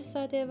گره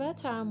زده و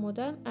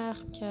تعمداً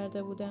اخم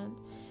کرده بودند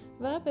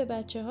و به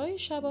بچه‌های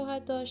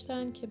شباهت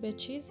داشتند که به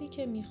چیزی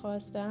که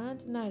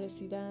می‌خواستند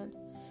نرسیدند.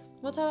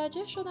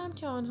 متوجه شدم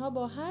که آنها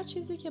با هر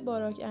چیزی که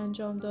باراک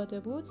انجام داده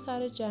بود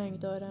سر جنگ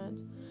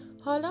دارند.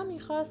 حالا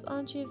می‌خواست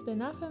آن چیز به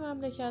نفع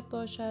مملکت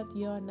باشد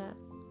یا نه.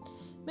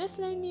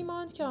 مثل این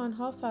می‌ماند که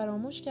آنها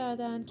فراموش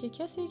کردند که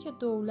کسی که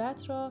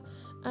دولت را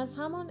از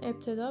همان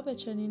ابتدا به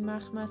چنین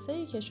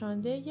مخمسه‌ای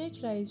کشانده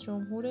یک رئیس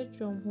جمهور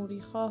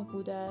جمهوریخواه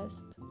بوده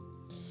است.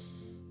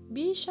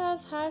 بیش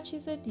از هر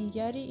چیز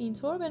دیگری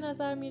اینطور به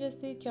نظر می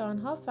رسید که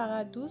آنها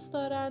فقط دوست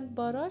دارند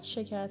باراک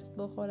شکست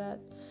بخورد.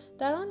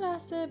 در آن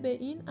لحظه به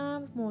این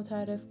امر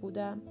معترف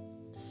بودم.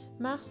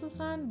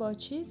 مخصوصاً با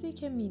چیزی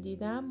که می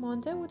دیدم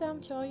مانده بودم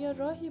که آیا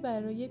راهی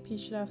برای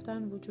پیش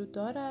رفتن وجود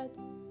دارد؟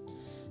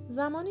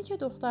 زمانی که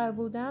دختر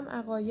بودم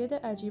عقاید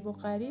عجیب و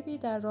غریبی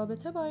در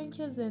رابطه با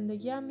اینکه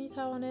زندگیم می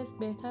توانست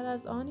بهتر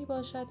از آنی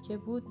باشد که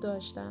بود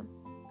داشتم.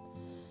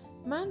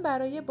 من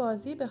برای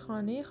بازی به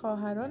خانه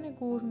خواهران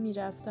گور می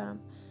رفتم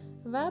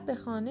و به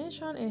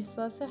خانهشان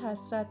احساس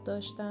حسرت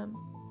داشتم.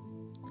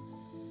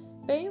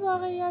 به این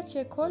واقعیت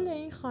که کل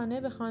این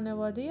خانه به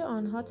خانواده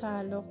آنها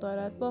تعلق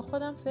دارد با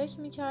خودم فکر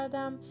می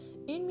کردم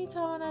این می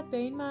تواند به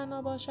این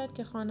معنا باشد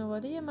که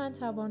خانواده من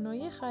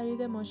توانایی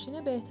خرید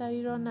ماشین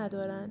بهتری را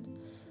ندارند.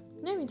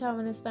 نمی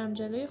توانستم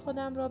جلوی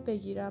خودم را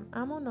بگیرم،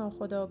 اما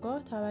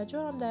ناخودآگاه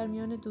توجهم در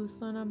میان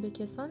دوستانم به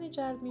کسانی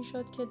جلب می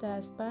شد که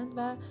دستبند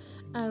و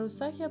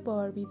عروسک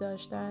باربی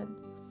داشتند،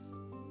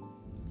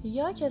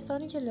 یا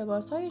کسانی که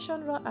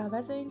لباسهایشان را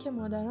عوض اینکه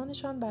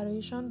مادرانشان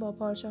برایشان با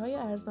پارچه‌های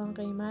ارزان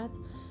قیمت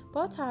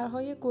با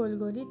طرح‌های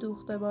گلگلی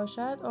دوخته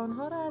باشد،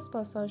 آنها را از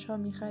پاساژها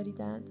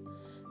می‌خریدند.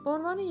 به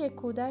عنوان یک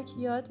کودک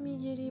یاد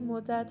می‌گیری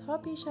مدت‌ها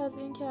پیش از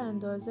اینکه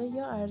اندازه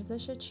یا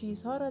ارزش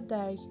چیزها را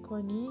درک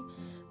کنی،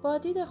 با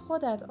دید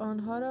خودت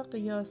آنها را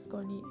قیاس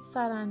کنی.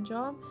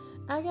 سرانجام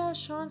اگر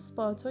شانس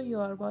با تو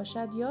یار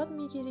باشد یاد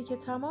می‌گیری که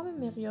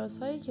تمام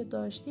مقیاس‌هایی که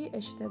داشتی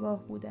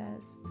اشتباه بوده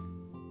است.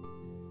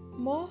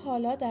 ما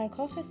حالا در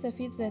کاخ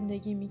سفید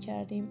زندگی می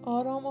کردیم.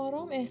 آرام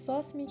آرام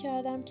احساس می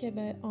کردم که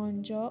به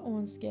آنجا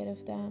انس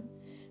گرفتم.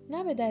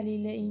 نه به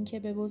دلیل اینکه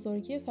به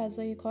بزرگی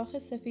فضای کاخ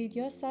سفید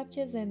یا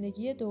سبک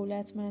زندگی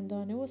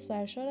دولتمندانه و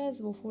سرشار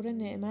از وفور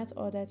نعمت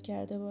عادت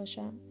کرده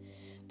باشم،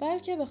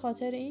 بلکه به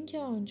خاطر اینکه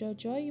آنجا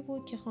جایی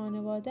بود که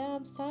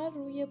خانواده‌ام سر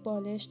روی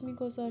بالشت می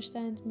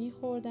گذاشتند، می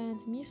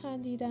خوردند، می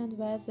خندیدند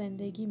و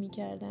زندگی می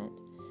کردند.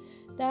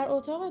 در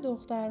اتاق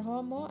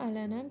دخترها ما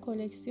علنا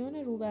کلکسیون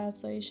رو به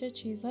افزایش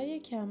چیزهای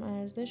کم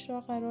ارزش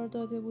را قرار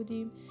داده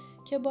بودیم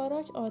که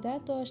باراک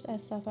عادت داشت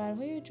از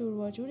سفرهای جور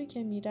و جوری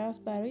که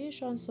میرفت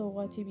برایشان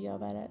سوغاتی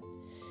بیاورد.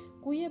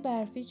 گوی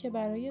برفی که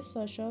برای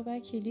ساشا و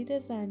کلید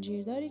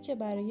زنجیرداری که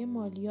برای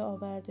مالیا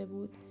آورده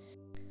بود.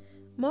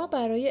 ما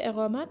برای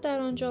اقامت در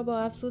آنجا با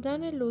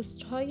افزودن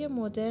لوسترهای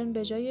مدرن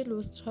به جای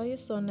لوسترهای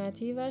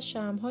سنتی و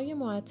شمع‌های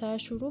معطر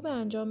شروع به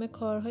انجام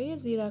کارهای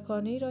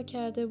زیرکانه‌ای را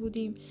کرده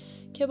بودیم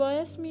که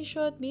باعث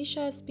می‌شد بیش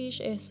از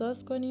پیش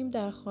احساس کنیم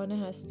در خانه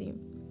هستیم.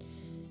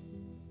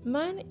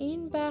 من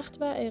این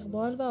بخت و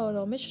اقبال و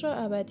آرامش را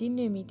ابدی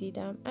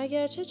نمی‌دیدم،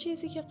 اگرچه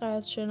چیزی که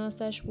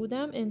قدرشناسش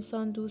بودم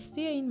انسان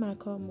دوستی این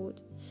مکان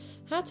بود.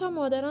 حتی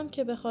مادرم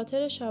که به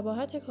خاطر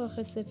شباهت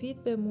کاخ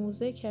سفید به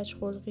موزه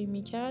کج‌خلقی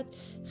می‌کرد،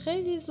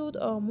 خیلی زود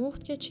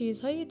آموخت که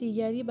چیزهای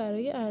دیگری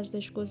برای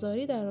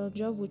ارزش‌گذاری در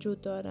آنجا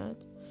وجود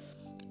دارند.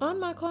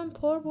 آن مکان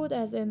پر بود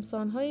از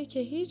انسان‌هایی که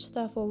هیچ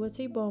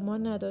تفاوتی با ما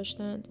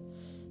نداشتند.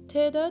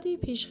 تعدادی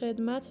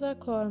پیشخدمت و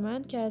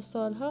کارمند که از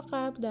سالها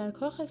قبل در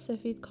کاخ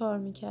سفید کار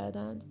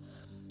می‌کردند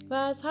و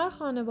از هر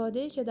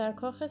خانواده‌ای که در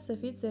کاخ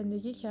سفید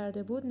زندگی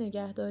کرده بود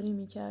نگهداری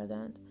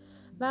می‌کردند.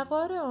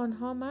 وقار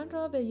آنها من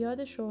را به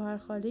یاد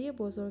شوهرخاله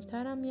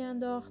بزرگترم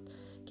می‌انداخت،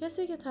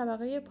 کسی که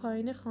طبقه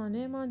پایین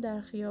خانه‌مان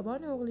در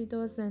خیابان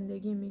اقلیدو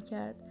زندگی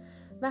می‌کرد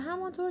و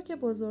همانطور که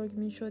بزرگ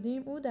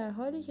می‌شدیم او در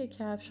حالی که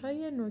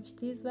کفش‌های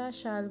نوک‌تیز و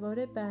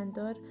شلوار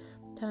بنددار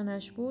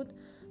تنش بود،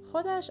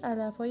 خودش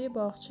علف‌های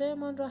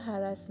باغچه‌مان را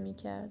هرس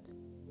می‌کرد.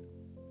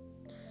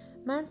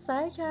 من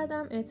سعی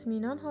کردم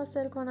اطمینان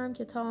حاصل کنم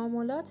که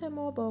تعاملات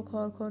ما با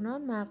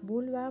کارکنان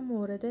مقبول و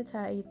مورد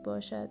تایید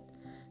باشد.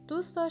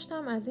 دوست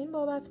داشتم از این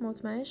بابت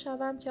مطمئن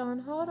شوم که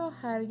آنها را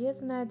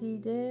هرگز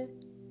ندیده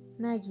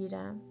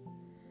نگیرم.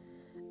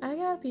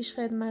 اگر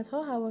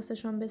پیشخدمت‌ها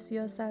حواسشان به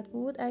سیاست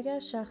بود، اگر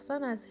شخصاً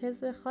از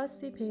حزب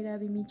خاصی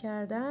پیروی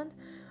می‌کردند،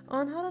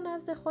 آنها را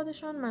نزد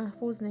خودشان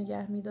محفوظ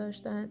نگه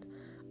می‌داشتند.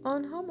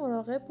 آنها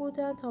مراقب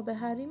بودند تا به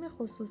حریم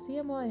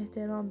خصوصی ما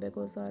احترام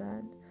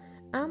بگذارند،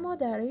 اما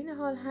در این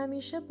حال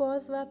همیشه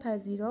باز و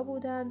پذیرا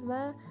بودند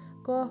و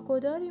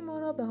گاهگداری ما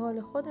را به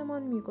حال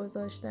خودمان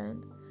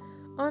می‌گذاشتند.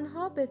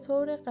 آنها به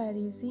طور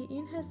غریزی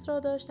این حس را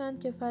داشتند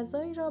که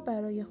فضایی را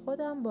برای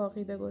خودم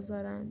باقی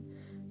بگذارند،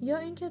 یا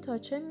اینکه تا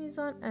چه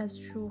میزان از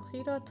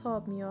شوخی را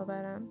تاب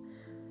می‌آورم.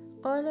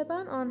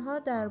 غالباً آنها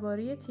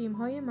درباره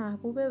تیم‌های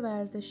محبوب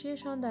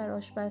ورزشیشان در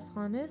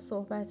آشپزخانه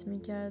صحبت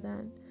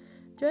می‌کردند،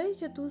 جایی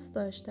که دوست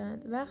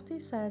داشتند. وقتی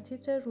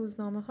سرتیتر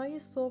روزنامه‌های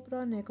صبح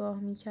را نگاه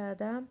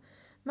می‌کردم،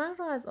 من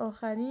را از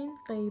آخرین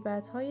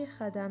غیبت‌های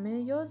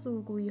خدمه یا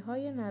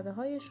زورگویی‌های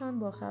نوه‌هایشان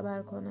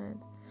باخبر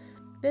کنند.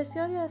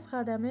 بسیاری از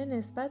خدمه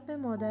نسبت به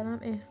مادرم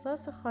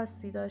احساس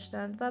خاصی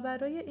داشتند و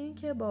برای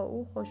اینکه با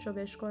او خوشو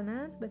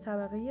بشکنند به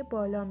طبقه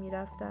بالا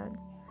می‌رفتند.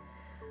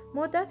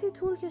 مدتی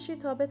طول کشید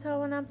تا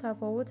بتوانم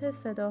تفاوت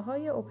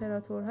صداهای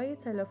اپراتورهای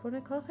تلفن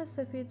کاخ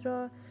سفید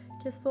را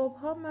که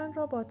صبح‌ها من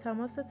را با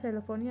تماس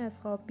تلفنی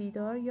از خواب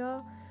بیدار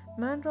یا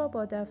من را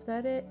با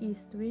دفتر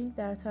ایست وینگ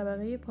در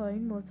طبقه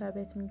پایین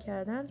مرتبط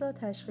می‌کردند را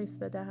تشخیص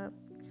بدهم.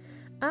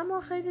 اما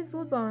خیلی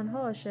زود با آنها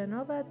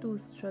آشنا و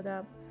دوست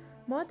شدم.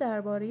 ما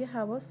درباره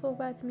هوا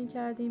صحبت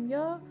می‌کردیم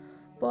یا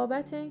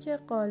بابت اینکه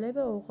غالب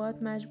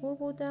اوقات مجبور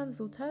بودم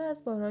زودتر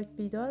از باراک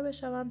بیدار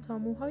بشوم تا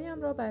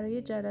موهایم را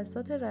برای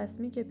جلسات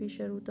رسمی که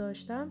پیش رو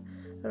داشتم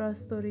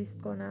راست و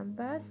ریست کنم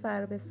و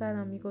سر به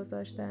سرم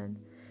می‌گذاشتند.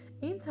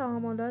 این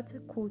تعاملات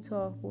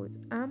کوتاه بود،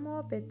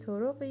 اما به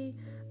طرقی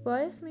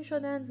باعث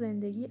می‌شدند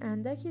زندگی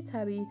اندکی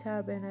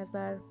طبیعی‌تر به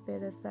نظر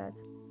برسد.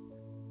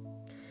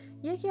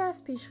 یکی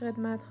از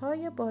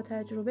پیشخدمت‌های با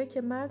تجربه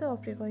که مرد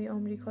آفریقایی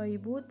آمریکایی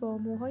بود با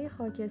موهای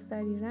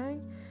خاکستری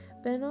رنگ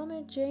به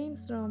نام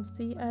جیمز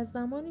رامسی از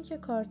زمانی که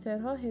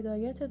کارترها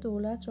هدایت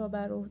دولت را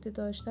بر عهده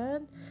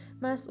داشتند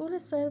مسئول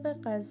سرو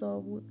غذا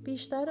بود.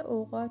 بیشتر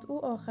اوقات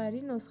او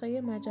آخرین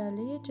نسخه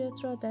مجله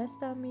جت را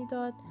دستم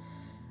میداد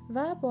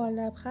و با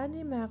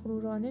لبخندی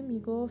مغرورانه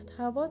میگفت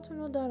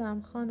هواتونو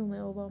دارم خانم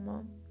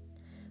اوباما.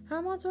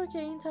 همانطور که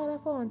این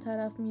طرف و آن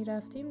طرف می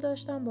رفتیم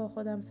داشتم با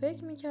خودم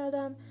فکر می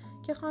کردم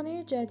که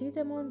خانه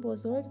جدیدمان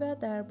بزرگ و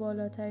در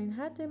بالاترین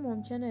حد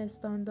ممکن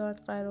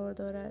استاندارد قرار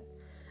دارد.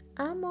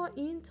 اما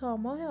این تا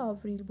ماه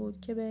آوریل بود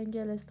که به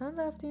انگلستان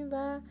رفتیم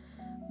و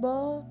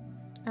با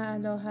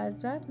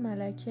اعلیحضرت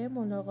ملکه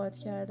ملاقات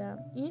کردم.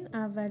 این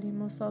اولین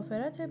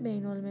مسافرت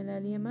بین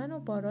المللی من و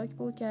باراک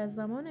بود که از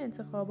زمان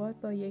انتخابات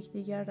با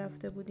یکدیگر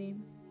رفته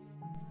بودیم.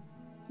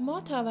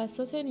 ما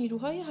توسط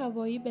نیروهای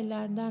هوایی به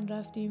لندن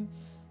رفتیم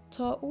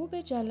تا او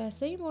به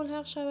جلسه‌ای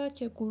ملحق شود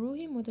که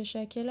گروهی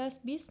متشکل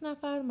از 20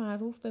 نفر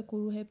معروف به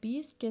گروه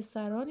 20 که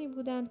سرانی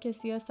بودند که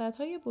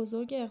سیاست‌های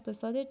بزرگ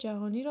اقتصاد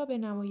جهانی را به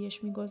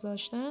نمایش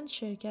می‌گذاشتند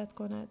شرکت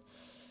کند.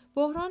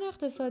 بحران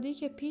اقتصادی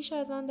که پیش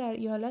از آن در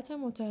ایالات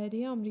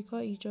متحده آمریکا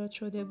ایجاد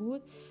شده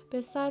بود،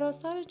 به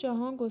سراسر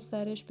جهان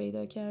گسترش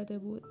پیدا کرده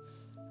بود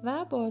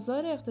و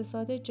بازار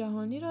اقتصاد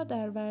جهانی را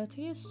در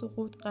ورطه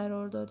سقوط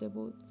قرار داده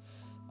بود.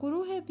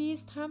 گروه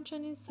 20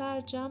 همچنین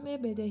سرجمع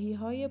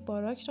بدهی‌های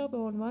باراک را به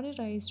عنوان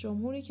رئیس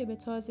جمهوری که به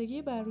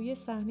تازگی بر روی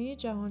صحنه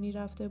جهانی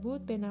رفته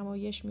بود به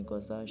نمایش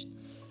می‌گذاشت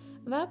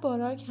و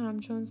باراک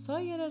همچون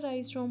سایر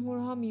رئیس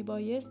جمهورها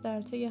میبایست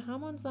در طی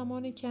همان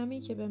زمان کمی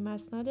که به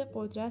مسند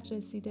قدرت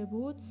رسیده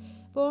بود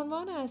به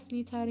عنوان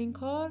اصلی ترین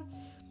کار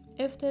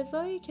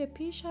افتضاحی که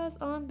پیش از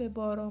آن به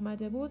بار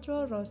آمده بود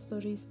را راست و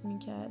ریست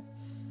می‌کرد.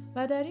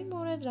 و در این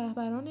مورد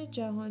رهبران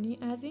جهانی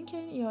از اینکه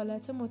این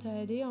ایالات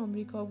متحده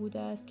آمریکا بوده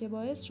است که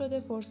باعث شده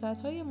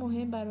فرصت‌های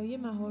مهم برای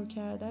مهار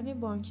کردن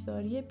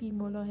بانکداری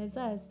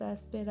بی‌ملاحظه از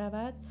دست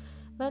برود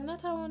و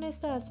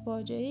نتوانسته از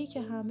فاجعه‌ای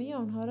که همه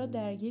آنها را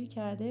درگیر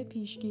کرده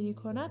پیشگیری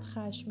کند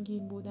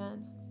خشمگین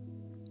بودند.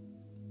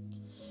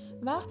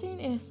 وقتی این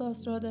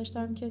احساس را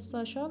داشتم که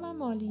ساشا و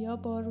مالیا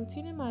با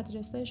روتین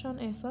مدرسهشان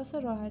احساس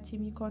راحتی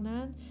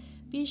می‌کنند،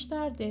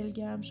 بیشتر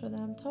دلگرم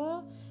شدم.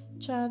 تا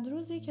چند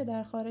روزی که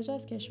در خارج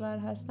از کشور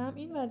هستم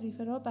این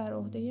وظیفه را بر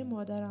عهده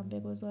مادرم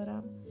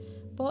بگذارم،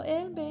 با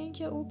علم به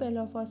اینکه او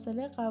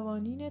بلافاصله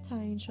قوانین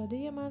تعیین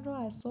شده من را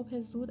از صبح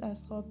زود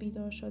از خواب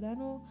بیدار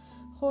شدن و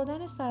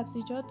خوردن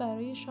سبزیجات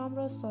برای شام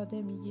را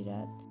ساده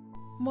می‌گیرد.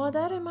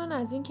 مادر من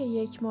از اینکه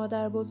یک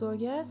مادر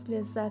بزرگ است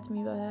لذت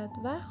می‌برد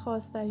و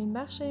خاص‌ترین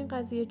بخش این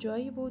قضیه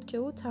جایی بود که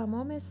او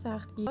تمام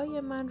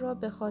سختگیری‌های من را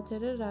به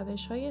خاطر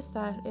روش‌های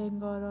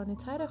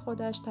سحرانگارانه‌تر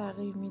خودش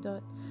تغییر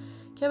می‌داد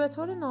که به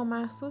طور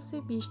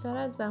نامحسوسی بیشتر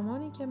از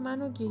زمانی که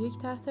من و گریک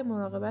تحت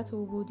مراقبت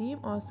او بودیم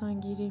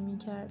آسانگیری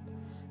می‌کرد.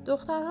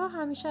 دخترها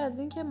همیشه از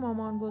اینکه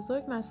مامان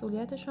بزرگ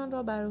مسئولیتشان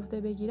را بر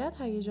عهده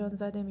بگیرد هیجان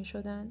زده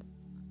می‌شدند.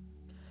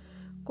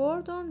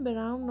 گوردون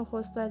براون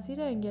نخست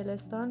وزیر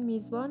انگلستان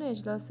میزبان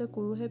اجلاس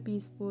گروه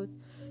 20 بود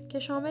که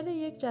شامل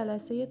یک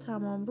جلسه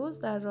تمام روز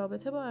در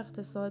رابطه با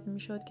اقتصاد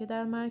میشد که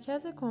در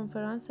مرکز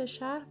کنفرانس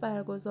شهر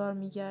برگزار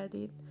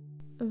می‌گردید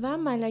و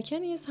ملکه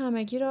نیز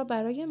همگی را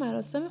برای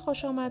مراسم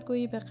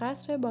خوشامدگویی به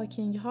قصر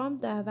باکینگهام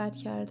دعوت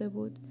کرده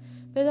بود.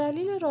 به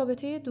دلیل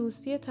رابطه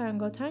دوستی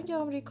تنگاتنگ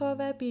آمریکا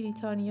و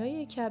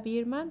بریتانیای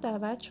کبیر من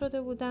دعوت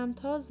شده بودم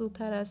تا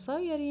زودتر از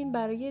سایرین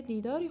برای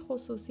دیداری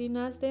خصوصی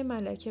نزد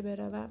ملکه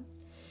بروم.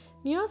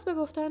 نیاز به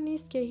گفتن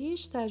نیست که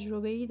هیچ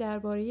تجربه‌ای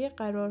درباره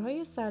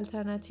قرارهای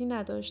سلطنتی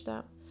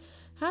نداشتم.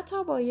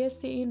 حتی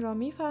بایستی این را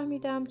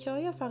می‌فهمیدم که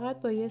آیا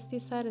فقط بایستی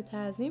سر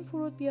تعظیم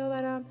فرود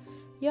بیاورم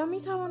یا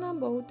می‌توانم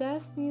با او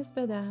دست نیز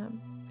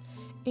بدهم.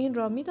 این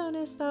را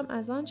می‌دانستم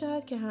از آن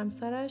جهت که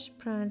همسرش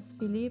پرنس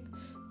فیلیپ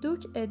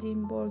دوک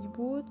ادینبورگ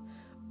بود.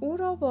 او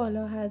را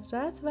والا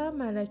حضرت و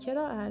ملکه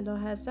را اعلی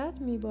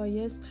حضرت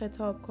میبایست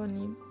خطاب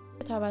کنیم.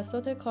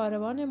 توسط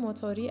کاروان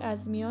موتوری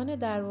از میان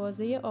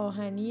دروازه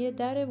آهنی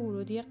در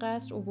ورودی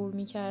قصر عبور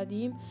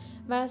می‌کردیم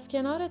و از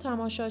کنار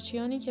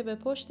تماشاچیانی که به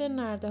پشت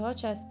نرده‌ها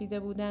چسبیده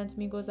بودند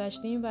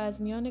می‌گذشتیم و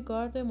از میان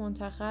گارد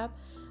منتخب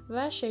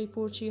و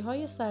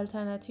شیپورچی‌های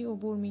سلطنتی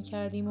عبور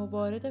می‌کردیم و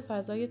وارد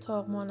فضای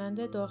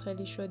طاق‌مانند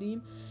داخلی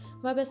شدیم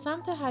و به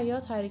سمت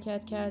حیاط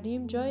حرکت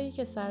کردیم، جایی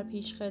که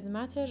سرپیش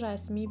خدمت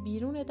رسمی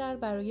بیرون در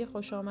برای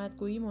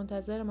خوشامدگویی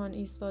منتظرمان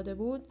ایستاده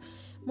بود،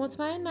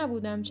 مطمئن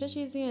نبودم چه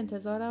چیزی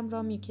انتظارم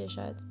را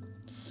می‌کشد.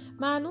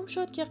 معلوم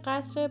شد که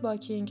قصر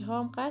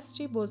باکینگهام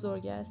قصری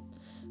بزرگ است،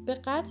 به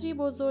قدری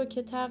بزرگ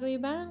که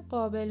تقریباً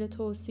قابل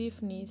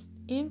توصیف نیست.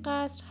 این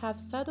قصر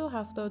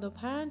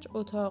 775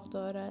 اتاق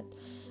دارد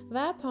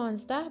و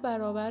 15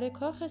 برابر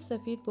کاخ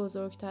سفید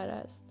بزرگتر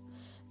است.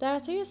 در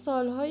طی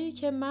سالهایی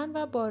که من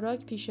و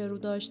باراک پیش رو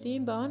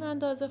داشتیم به آن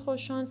اندازه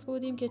خوششانس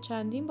بودیم که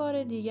چندین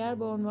بار دیگر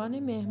به عنوان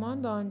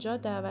مهمان به آنجا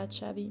دعوت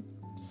شویم.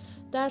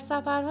 در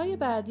سفرهای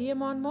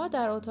بعدیمان ما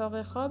در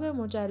اتاق خواب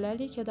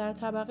مجللی که در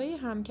طبقه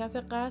همکف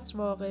قصر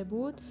واقع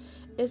بود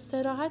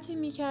استراحتی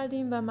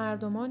می‌کردیم و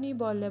مردمانی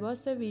با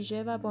لباس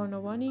ویژه و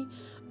بانوانی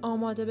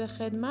آماده به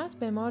خدمت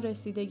به ما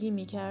رسیدگی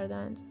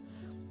می‌کردند.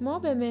 ما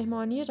به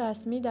مهمانی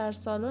رسمی در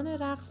سالن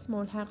رقص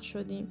ملحق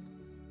شدیم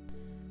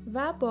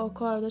و با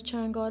کارد و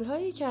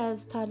چنگال‌هایی که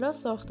از طلا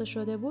ساخته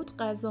شده بود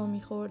غذا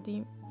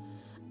می‌خوردیم.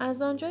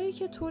 از آنجایی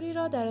که توری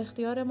را در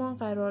اختیارمان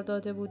قرار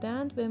داده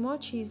بودند به ما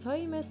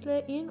چیزهایی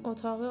مثل این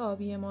اتاق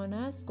آبیمان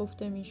است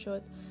گفته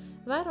میشد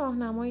و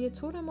راهنمای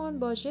تورمان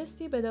با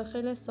ژستی به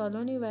داخل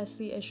سالنی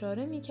وسیع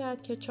اشاره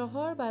میکرد که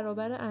 4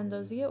 برابر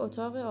اندازه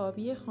اتاق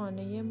آبی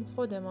خانه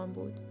خودمان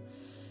بود.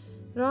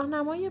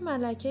 راهنمای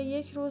ملکه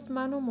یک روز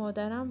من و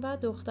مادرم و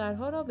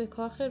دخترها را به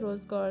کاخ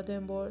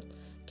روزگاردن برد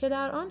که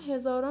در آن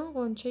هزاران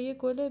غنچه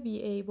گل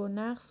بی‌عیب و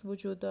نقص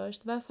وجود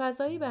داشت و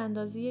فضایی به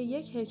اندازه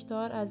 1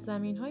 هکتار از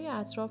زمین‌های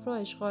اطراف را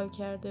اشغال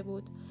کرده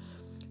بود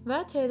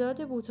و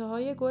تعداد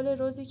بوته‌های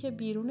گل رزی که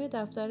بیرون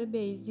دفتر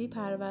بیضی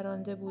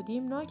پرورانده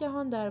بودیم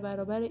ناگهان در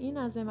برابر این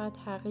عظمت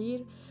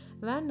حقیر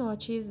و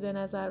ناچیز به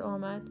نظر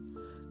آمد.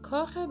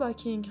 کاخ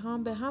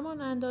باکینگهام به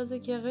همان اندازه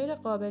که غیر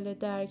قابل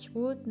درک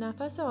بود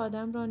نفس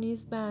آدم را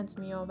نیز بند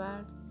می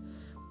آورد.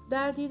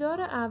 در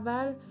دیدار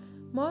اول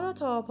ما را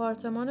تا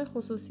آپارتمان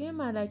خصوصی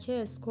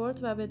ملکه اسکورت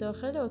و به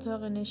داخل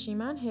اتاق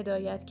نشیمن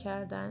هدایت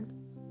کردند.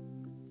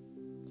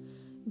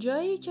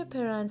 جایی که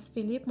پرنس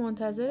فیلیپ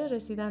منتظر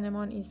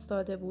رسیدنمان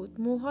ایستاده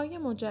بود. موهای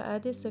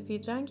مجعد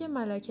سفید رنگ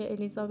ملکه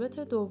الیزابت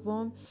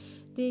دوم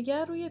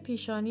دیگر روی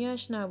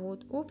پیشانیش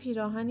نبود. او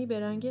پیراهنی به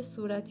رنگ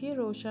صورتی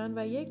روشن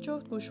و یک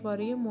جفت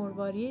گوشواره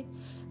مروارید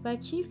و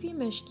کیفی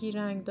مشکی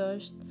رنگ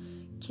داشت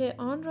که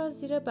آن را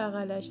زیر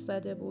بغلش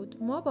زده بود.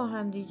 ما با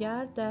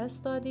همدیگر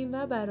دست دادیم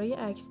و برای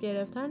عکس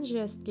گرفتن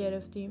ژست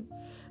گرفتیم.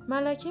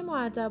 ملکه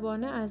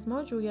مؤدبانه از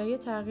ما جویای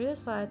تغییر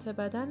ساعت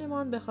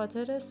بدنمان به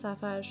خاطر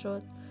سفر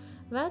شد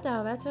و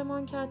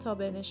دعوتمان کرد تا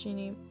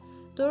بنشینیم.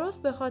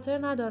 درست به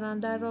خاطر ندارم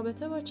در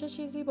رابطه با چه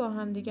چیزی با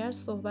همدیگر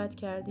صحبت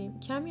کردیم.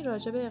 کمی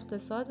راجع به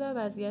اقتصاد و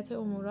وضعیت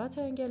امورات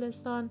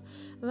انگلستان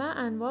و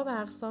انواع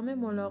و اقسام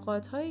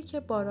ملاقات‌هایی که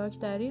باراک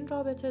در این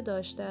رابطه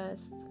داشته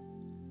است.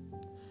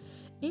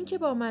 اینکه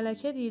با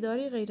ملکه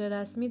دیداری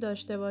غیر رسمی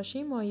داشته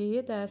باشیم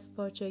مایه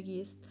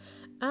دستپاچگی است،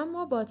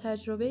 اما با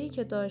تجربه‌ای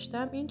که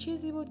داشتم این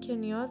چیزی بود که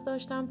نیاز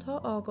داشتم تا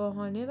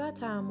آگاهانه و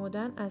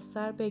تعمداً از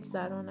سر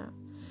بگذرانم.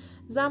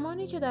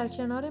 زمانی که در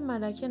کنار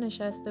ملکه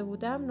نشسته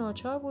بودم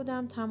ناچار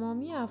بودم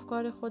تمامی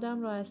افکار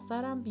خودم را از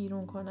سرم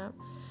بیرون کنم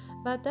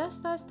و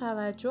دست از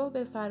توجه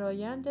به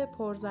فرایند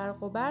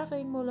پرزرق و برق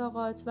این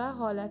ملاقات و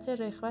حالت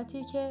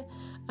رخوتی که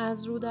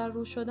از رو در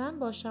رو شدن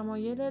با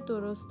شمایل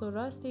درست و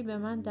راستی به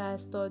من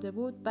دست داده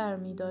بود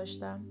برمی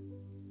داشتم.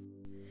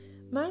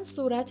 من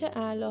صورت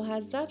اعلی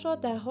حضرت را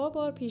 10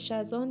 بار پیش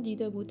از آن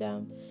دیده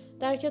بودم،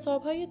 در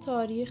کتاب‌های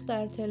تاریخ،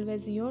 در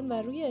تلویزیون و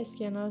روی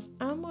اسکناس،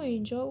 اما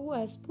اینجا او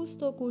از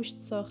پوست و گوشت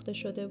ساخته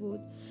شده بود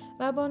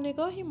و با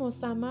نگاهی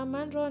مصمم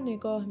من را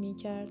نگاه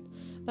می‌کرد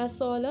و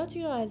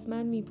سوالاتی را از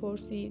من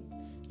می‌پرسید.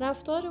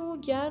 رفتار او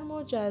گرم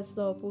و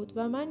جذاب بود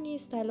و من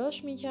نیز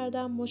تلاش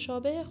می‌کردم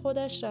مشابه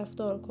خودش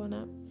رفتار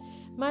کنم.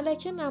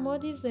 ملکه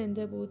نمادی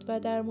زنده بود و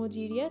در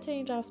مدیریت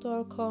این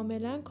رفتار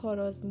کاملاً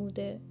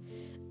کارآزموده،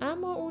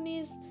 اما او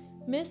نیز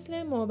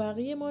مثل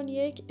مابقیمان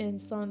یک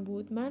انسان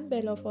بود. من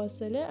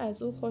بلافاصله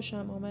از او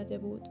خوشم آمده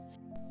بود.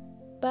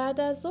 بعد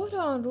از ظهر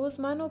آن روز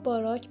من و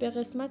باراک به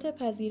قسمت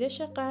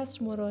پذیرش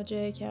قصر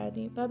مراجعه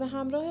کردیم و به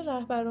همراه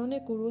رهبران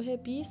گروه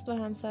بیست و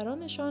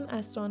همسرانشان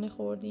عصرانه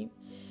خوردیم.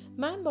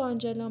 من با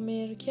آنجلا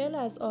مرکل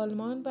از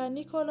آلمان و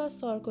نیکولاس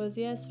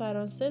سارکوزی از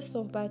فرانسه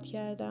صحبت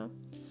کردم.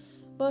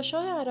 با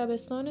شاه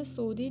عربستان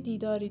سعودی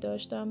دیداری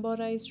داشتم، با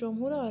رئیس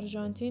جمهور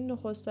آرژانتین،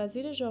 نخست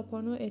وزیر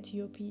ژاپن و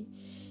اتیوپی.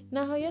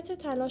 نهایت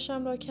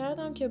تلاشم را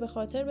کردم که به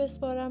خاطر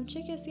بسپارم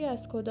چه کسی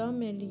از کدام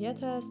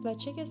ملیت است و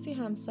چه کسی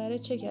همسر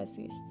چه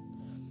کسی است.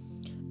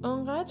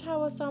 آنقدر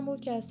حواسم بود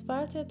که از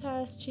فرط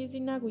ترس چیزی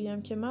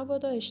نگویم که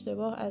مبادا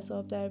اشتباه از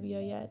آب در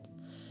بیاید.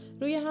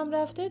 روی هم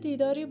رفته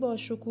دیداری با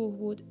شکوه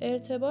بود،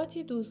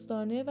 ارتباطی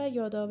دوستانه و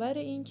یادآور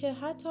این که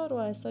حتی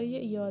رؤسای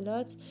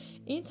ایالات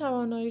این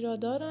توانایی را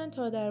دارند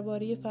تا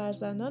درباره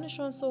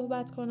فرزندانشان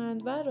صحبت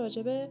کنند و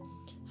راجع به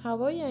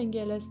هوای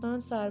انگلستان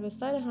سر به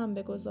سر هم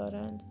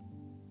بگذارند.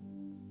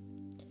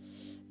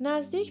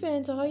 نزدیک به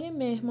انتهای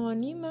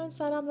مهمانی من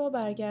سرم را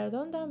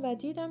برگرداندم و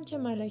دیدم که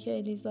ملکه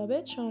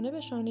الیزابت شانه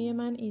به شانه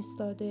من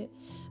ایستاده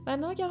و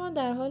ناگهان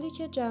در حالی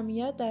که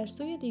جمعیت در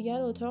سوی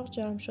دیگر اتاق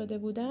جمع شده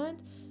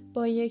بودند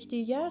با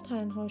یکدیگر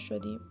تنها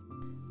شدیم.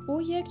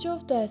 او یک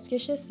جفت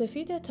دستکش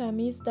سفید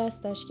تمیز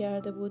دستش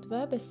کرده بود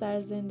و به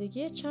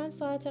سرزندگی چند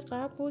ساعت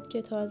قبل بود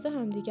که تازه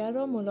همدیگر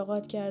را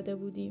ملاقات کرده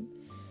بودیم.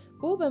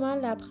 او به من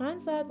لبخند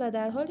زد و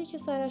در حالی که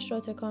سرش را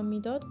تکان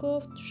میداد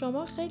گفت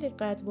شما خیلی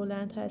قد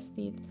بلند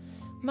هستید.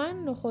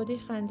 من نخودی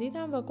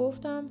خندیدم و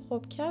گفتم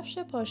خب کفش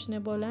پاشنه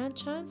بلند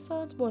چند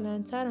سانت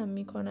بلندترم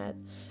می کند،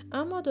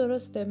 اما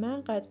درسته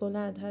من قد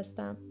بلند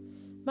هستم.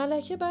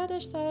 ملکه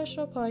بعدش سرش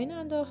را پایین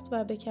انداخت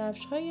و به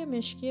کفش‌های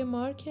مشکی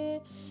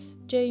مارک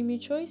جیمی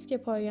چویس که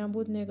پایم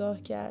بود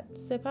نگاه کرد.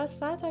 سپس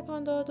سر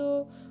تکان داد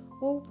و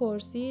او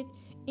پرسید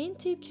این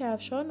تیپ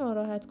کفش‌ها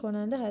ناراحت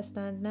کننده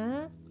هستند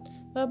نه؟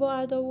 و با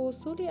ادا و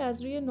اصولی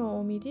از روی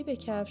ناامیدی به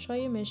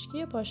کفش‌های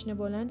مشکی پاشنه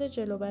بلند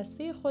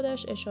جلوبسته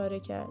خودش اشاره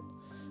کرد.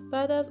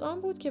 بعد از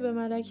آن بود که به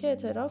ملکه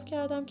اعتراف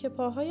کردم که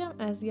پاهایم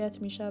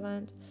اذیت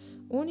می‌شوند.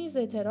 او نیز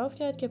اعتراف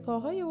کرد که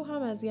پاهای او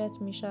هم اذیت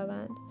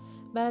می‌شوند.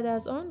 بعد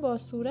از آن با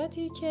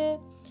صورتی که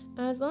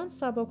از آن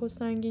سبک و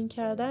سنگین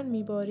کردن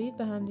می‌بارید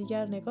به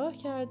همدیگر نگاه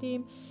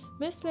کردیم،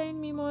 مثل این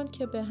می‌ماند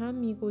که به هم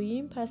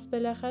می‌گوییم پس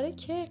بالاخره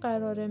کی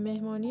قراره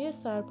مهمانی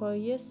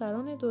سرپایی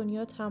سران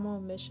دنیا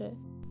تمام بشه؟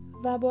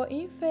 و با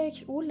این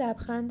فکر او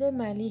لبخند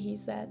ملیحی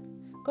زد.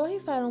 گاهی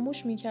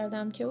فراموش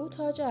می‌کردم که او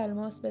تاج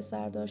الماس به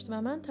سر داشت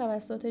و من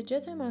توسط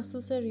جت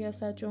مخصوص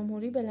ریاست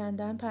جمهوری به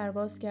لندن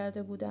پرواز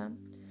کرده بودم.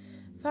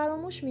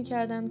 فراموش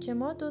می‌کردم که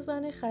ما دو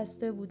زن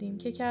خسته بودیم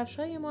که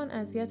کفش‌هایمان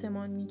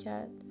اذیتمان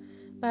می‌کرد.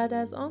 بعد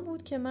از آن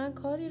بود که من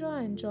کاری را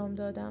انجام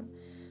دادم.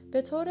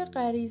 به طور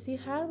غریزی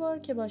هر بار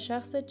که با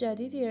شخص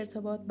جدیدی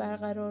ارتباط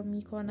برقرار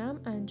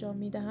می‌کنم انجام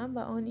می‌دهم و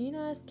آن این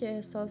است که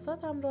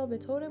احساساتم را به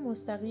طور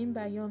مستقیم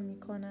بیان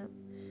می‌کنم.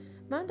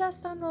 من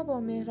دستم را با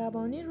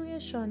مهربانی روی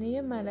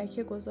شانه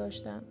ملکه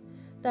گذاشتم.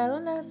 در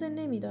آن لحظه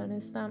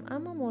نمی‌دانستم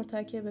اما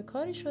مرتکب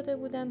کاری شده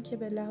بودم که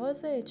به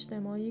لحاظ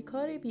اجتماعی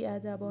کاری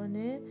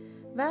بی‌ادبانه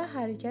و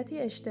حرکتی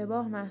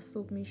اشتباه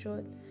محسوب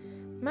می‌شد.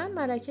 من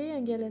ملکه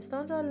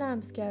انگلستان را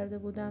لمس کرده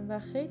بودم و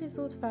خیلی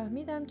زود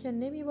فهمیدم که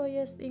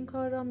نمی‌بایست این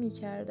کار را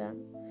می‌کردم.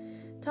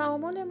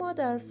 تعامل ما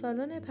در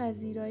سالن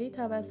پذیرایی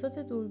توسط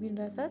دوربین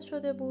رصد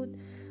شده بود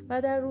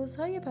و در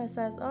روزهای پس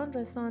از آن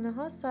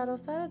رسانه‌ها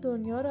سراسر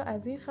دنیا را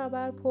از این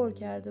خبر پر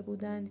کرده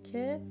بودند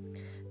که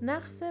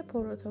نقض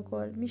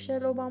پروتکل،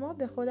 میشل اوباما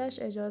به خودش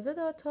اجازه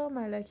داد تا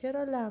ملکه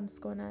را لمس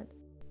کند.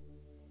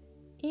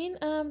 این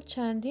امر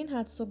چندین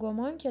حدس و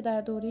گمان که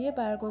در دوره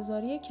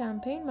برگزاری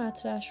کمپین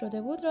مطرح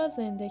شده بود را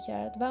زنده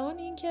کرد و آن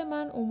اینکه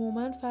من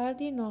عموماً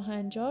فردی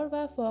ناهنجار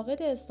و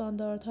فاقد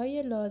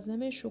استانداردهای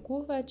لازم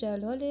شکوه و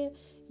جلال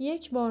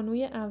یک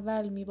بانوی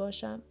اول می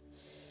باشم.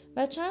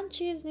 و چند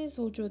چیز نیز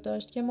وجود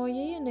داشت که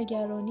مایه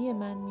نگرانی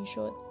من می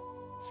شد.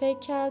 فکر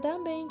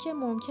کردم به اینکه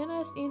ممکن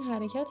است این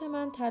حرکت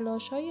من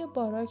تلاش‌های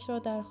باراک را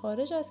در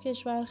خارج از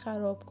کشور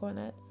خراب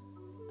کند.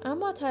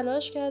 اما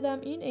تلاش کردم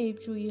این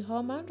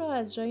عیب‌جویی‌ها من را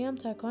از جایم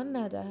تکان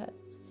ندهد.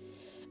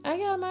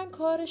 اگر من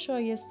کار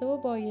شایسته و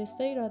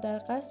بایسته‌ای را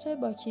در قصر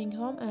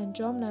باکینگهام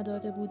انجام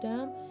نداده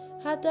بودم،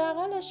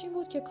 حداقلش این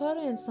بود که کار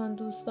انسان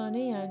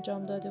دوستانه‌ای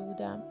انجام داده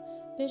بودم.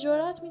 به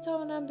جرئت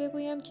می‌توانم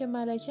بگویم که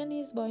ملکه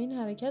نیز با این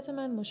حرکت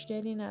من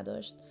مشکلی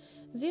نداشت،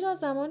 زیرا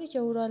زمانی که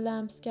او را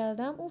لمس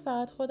کردم او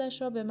فقط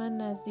خودش را به من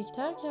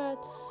نزدیکتر کرد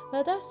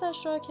و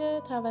دستش را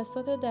که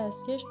توسط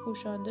دستکش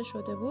پوشانده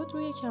شده بود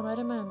روی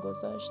کمر من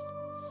گذاشت.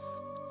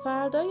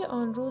 فردای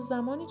آن روز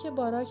زمانی که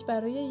باراک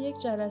برای یک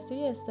جلسه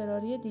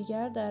اضطراری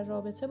دیگر در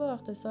رابطه با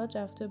اقتصاد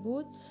رفته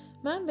بود،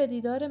 من به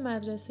دیدار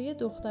مدرسه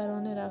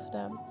دخترانه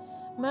رفتم.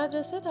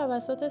 مدرسه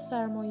توسط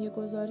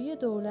سرمایه‌گذاری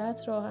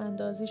دولت راه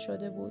اندازی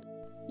شده بود.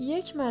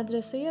 یک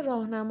مدرسه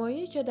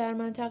راهنمایی که در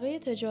منطقه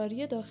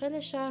تجاری داخل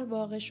شهر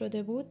واقع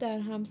شده بود در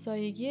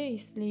همسایگی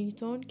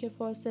ایسلینگتون که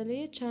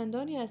فاصله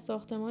چندانی از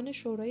ساختمان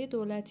شورای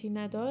دولتی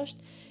نداشت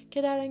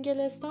که در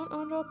انگلستان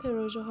آن را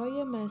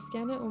پروژه‌های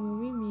مسکن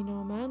عمومی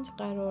مینامند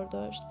قرار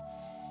داشت.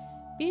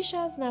 بیش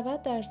از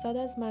 90%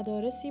 از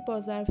مدارسی با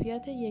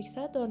ظرفیت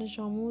 100 دانش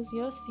آموز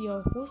یا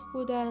سیاه‌پوست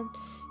بودند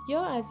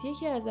یا از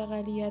یکی از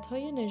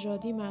اقلیت‌های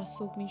نژادی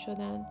محسوب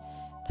می‌شدند.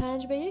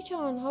 5/1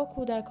 آنها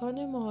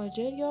کودکان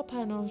مهاجر یا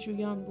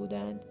پناهجویان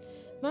بودند.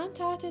 من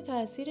تحت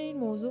تأثیر این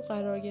موضوع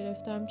قرار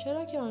گرفتم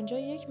چرا که آنجا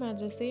یک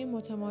مدرسه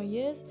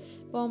متمایز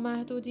با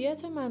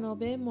محدودیت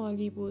منابع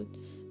مالی بود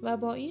و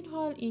با این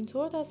حال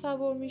اینطور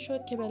تصور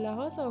می‌شد که به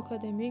لحاظ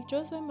آکادمیک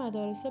جزو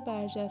مدارس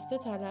برجسته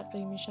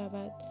تلقی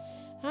می‌شود.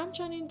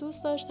 همچنین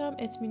دوست داشتم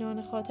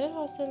اطمینان خاطر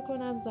حاصل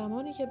کنم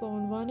زمانی که به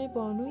عنوان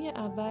بانوی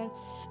اول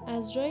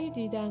از جایی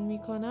دیدن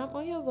می‌کنم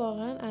آیا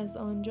واقعاً از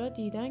آنجا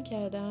دیدن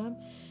کردم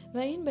و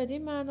این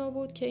بدین معنا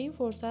بود که این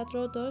فرصت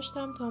را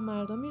داشتم تا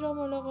مردمی را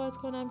ملاقات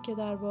کنم که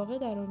در واقع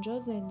در آنجا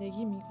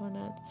زندگی می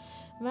کنند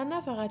و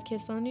نه فقط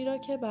کسانی را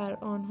که بر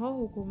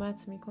آنها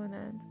حکومت می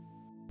کنند.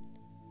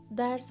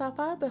 در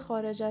سفر به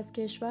خارج از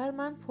کشور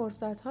من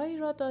فرصت‌هایی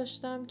را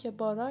داشتم که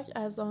باراک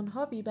از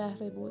آنها بی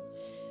بهره بود.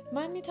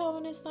 من می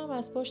توانستم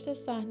از پشت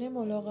صحنه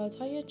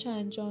ملاقات‌های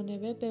چند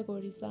جانبه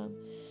بگریزم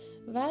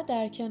و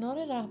در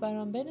کنار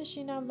رهبران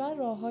بنشینم و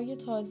راه‌های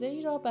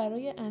تازه‌ای را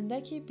برای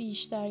اندکی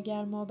بیشتر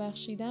گرما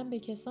بخشیدن به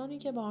کسانی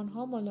که با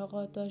آنها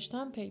ملاقات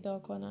داشتم پیدا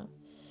کنم.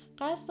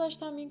 قصد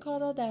داشتم این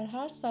کار را در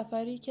هر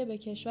سفری که به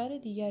کشور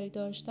دیگری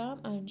داشتم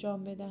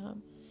انجام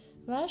بدهم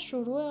و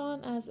شروع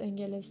آن از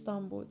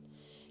انگلستان بود.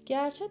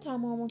 گرچه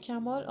تمام و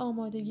کمال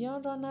آمادگی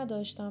آن را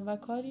نداشتم و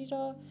کاری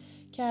را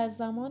که از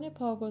زمان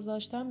پا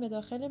گذاشتم به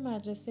داخل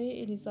مدرسه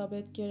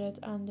الیزابت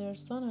گرت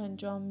اندرسون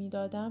انجام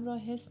می‌دادم را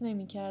حس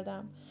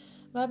نمی‌کردم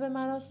و به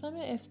مراسم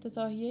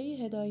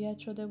افتتاحیه‌ای هدایت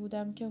شده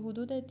بودم که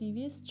حدود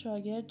 200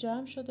 شاگرد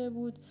جمع شده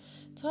بود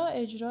تا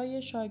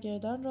اجرای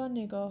شاگردان را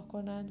نگاه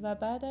کنند و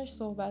بعدش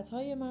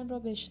صحبت‌های من را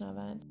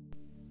بشنوند.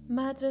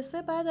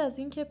 مدرسه بعد از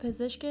اینکه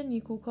پزشک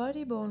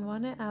نیکوکاری به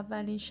عنوان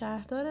اولین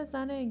شهردار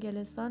زن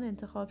انگلستان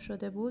انتخاب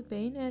شده بود، به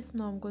این اسم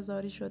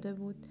نامگذاری شده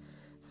بود.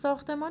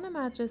 ساختمان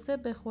مدرسه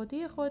به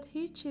خودی خود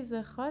هیچ چیز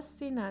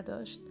خاصی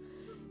نداشت.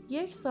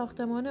 یک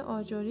ساختمان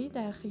آجری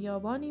در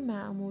خیابانی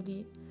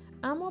معمولی.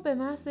 اما به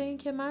محض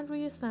اینکه من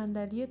روی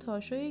صندلی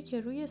تاشویی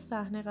که روی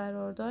صحنه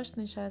قرار داشت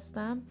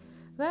نشستم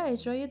و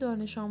اجرای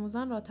دانش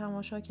آموزان را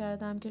تماشا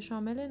کردم که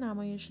شامل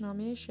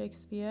نمایشنامه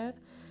شکسپیر،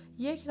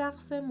 یک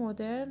رقص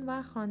مدرن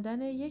و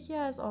خواندن یکی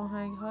از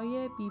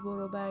آهنگ‌های بی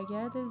برو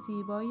برگرد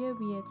زیبای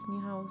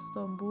ویتنی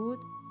هاوستون بود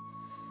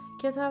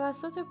که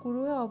توسط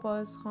گروه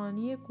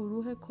آوازخوانی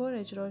گروه کور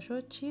اجرا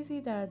شد،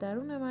 چیزی در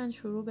درون من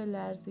شروع به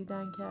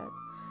لرزیدن کرد.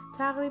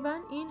 تقریباً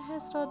این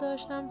حس را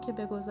داشتم که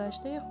به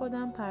گذشته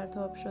خودم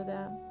پرتاب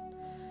شدم.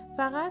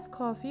 فقط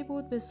کافی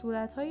بود به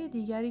صورتهای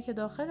دیگری که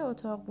داخل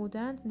اتاق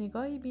بودند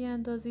نگاهی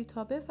بیاندازی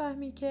تا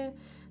بفهمی که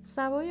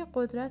سوای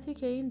قدرتی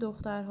که این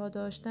دخترها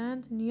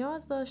داشتند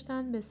نیاز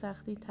داشتند به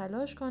سختی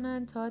تلاش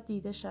کنند تا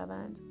دیده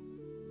شوند.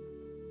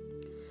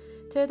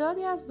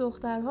 تعدادی از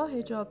دخترها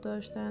حجاب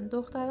داشتند،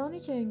 دخترانی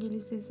که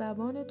انگلیسی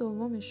زبان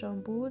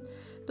دومشان بود،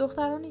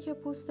 دخترانی که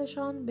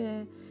پوستشان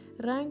به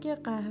رنگ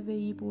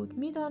قهوه‌ای بود.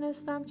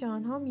 می‌دانستم که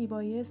آنها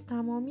میبایست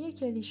تمامی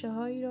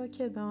کلیشه‌هایی را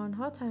که به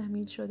آنها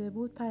تحمیل شده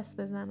بود پس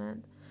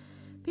بزنند.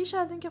 پیش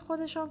از اینکه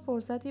خودشان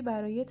فرصتی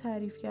برای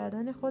تعریف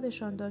کردن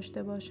خودشان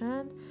داشته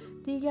باشند،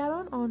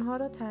 دیگران آنها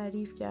را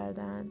تعریف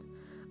کردند.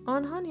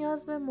 آنها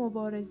نیاز به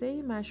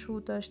مبارزه‌ای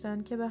مشهود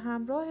داشتند که به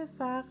همراه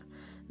فقر،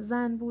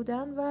 زن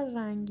بودن و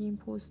رنگین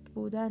پوست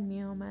بودن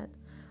می آمد.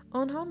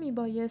 آنها می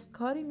بایست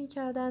کاری می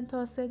کردند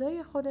تا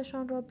صدای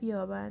خودشان را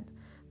بیابند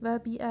و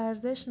بی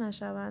ارزش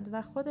نشوند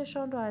و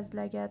خودشان را از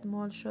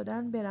لگدمال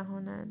شدن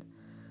برهانند.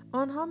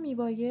 آنها می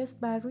بایست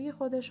بر روی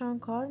خودشان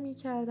کار می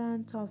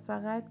کردند تا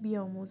فقط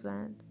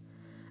بیاموزند.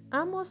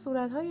 اما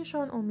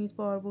صورتهایشان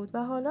امیدوار بود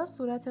و حالا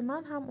صورت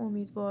من هم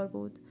امیدوار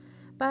بود.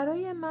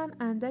 برای من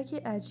اندکی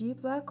عجیب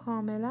و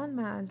کاملا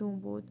معلوم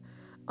بود.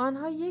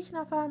 آنها یک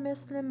نفر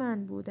مثل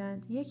من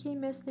بودند، یکی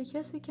مثل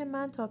کسی که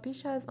من تا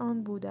پیش از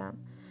آن بودم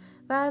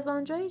و از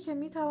آنجایی که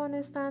می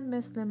توانستند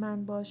مثل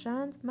من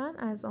باشند، من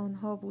از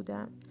آنها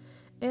بودم.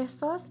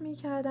 احساس می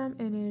کردم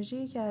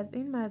انرژی که از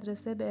این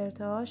مدرسه به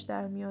ارتعاش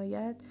در می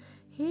آید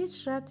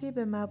هیچ ربطی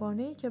به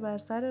موانعی که بر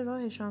سر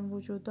راهشان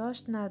وجود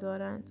داشت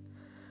ندارند.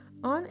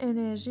 آن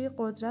انرژی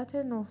قدرت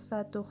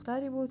 900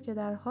 دختری بود که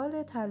در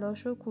حال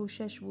تلاش و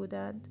کوشش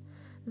بودند.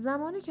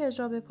 زمانی که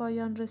اجرا به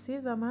پایان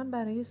رسید و من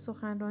برای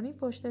سخنرانی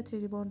پشت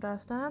تریبون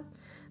رفتم،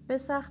 به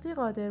سختی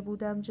قادر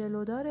بودم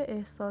جلودار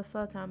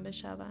احساساتم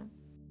بشوم.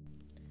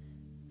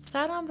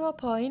 سرم را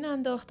پایین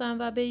انداختم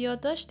و به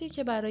یادداشتی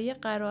که برای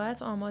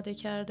قرائت آماده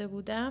کرده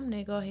بودم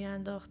نگاهی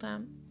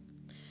انداختم.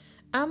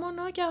 اما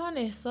ناگهان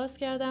احساس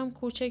کردم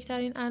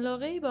کوچکترین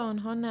علاقه‌ای به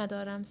آنها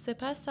ندارم.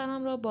 سپس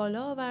سرم را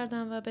بالا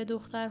آوردم و به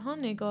دخترها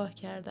نگاه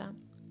کردم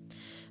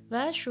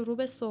و شروع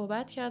به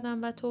صحبت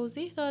کردم و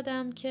توضیح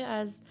دادم که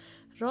از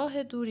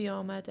راه دوری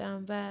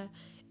آمدم و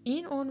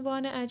این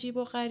عنوان عجیب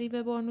و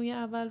غریب بانوی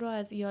اول را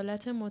از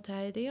ایالات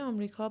متحده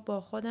آمریکا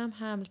با خودم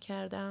حمل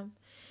کردم.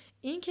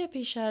 اینکه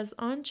پیش از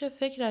آن چه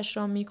فکرش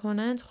را می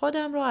کنند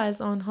خودم را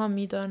از آنها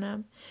می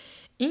دانم.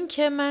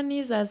 اینکه من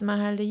نیز از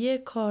محله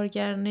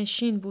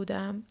کارگرنشین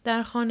بودم.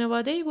 در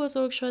خانواده‌ای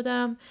بزرگ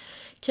شدم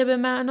که به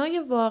معنای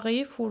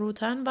واقعی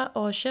فروتن و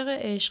عاشق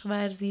عشق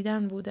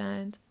ورزیدن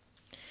بودند.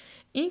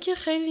 اینکه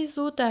خیلی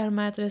زود در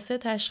مدرسه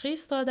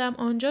تشخیص دادم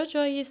آنجا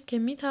جایی است که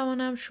می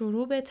توانم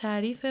شروع به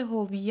تعریف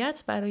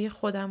هویت برای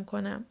خودم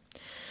کنم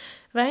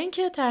و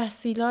اینکه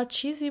تحصیلات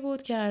چیزی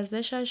بود که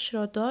ارزشش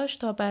را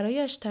داشت تا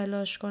برایش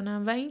تلاش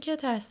کنم و اینکه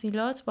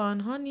تحصیلات با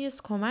آنها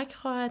نیز کمک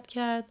خواهد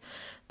کرد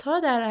تا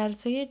در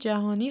عرصه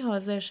جهانی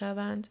حاضر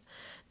شوند.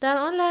 در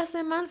آن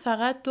لحظه من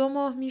فقط 2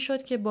 ماه می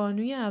شد که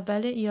بانوی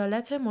اول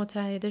ایالات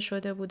متحده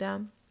شده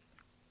بودم.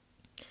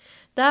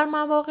 در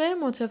مواقع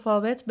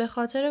متفاوت به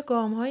خاطر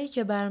گام‌هایی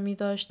که برمی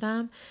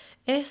داشتم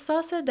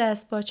احساس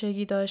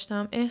دستپاچگی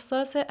داشتم،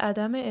 احساس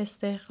عدم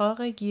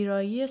استحقاق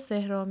گیرایی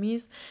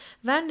سحرآمیز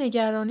و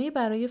نگرانی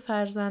برای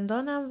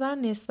فرزندانم و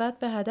نسبت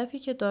به هدفی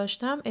که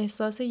داشتم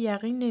احساس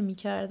یقین نمی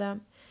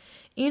کردم.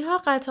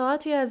 اینها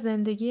قطعاتی از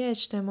زندگی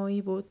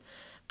اجتماعی بود.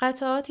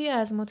 قطعاتی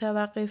از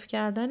متوقف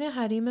کردن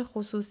حریم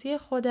خصوصی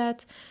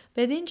خودت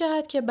بدین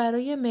جهت که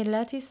برای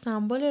ملتی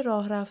سمبل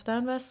راه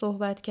رفتن و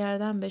صحبت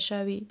کردن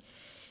بشوی.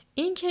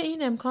 اینکه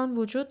این امکان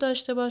وجود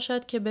داشته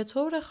باشد که به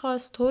طور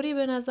خاص طوری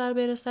به نظر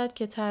برسد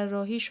که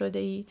طراحی شده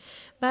ای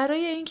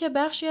برای اینکه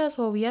بخشی از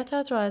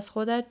هویتت را از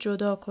خودت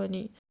جدا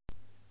کنی.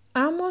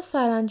 اما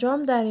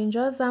سرانجام در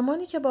اینجا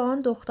زمانی که با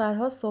آن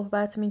دخترها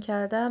صحبت می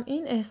کردم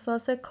این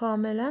احساس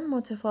کاملا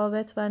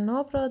متفاوت و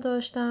ناب را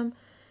داشتم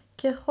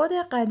که خود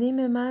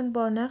قدیم من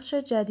با نقش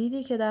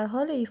جدیدی که در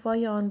حال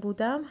ایفای آن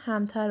بودم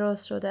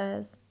همتراز شده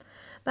است.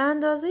 به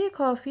اندازه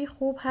کافی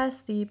خوب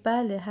هستی،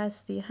 بله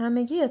هستی،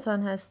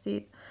 همگیتان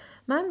هستید.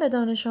 من به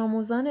دانش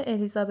آموزان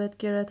الیزابت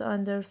گرت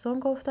آندرسون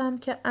گفتم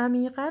که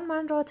عمیقاً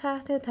من را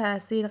تحت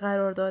تأثیر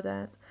قرار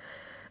دادند.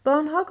 به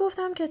آنها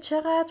گفتم که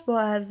چقدر با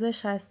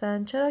ارزش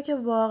هستند، چرا که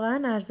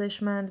واقعاً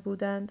ارزشمند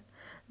بودند.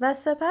 و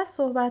سپس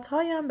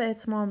صحبت‌هایم به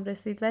اتمام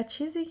رسید و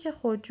چیزی که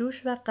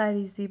خودجوش و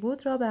غریزی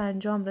بود را به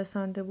انجام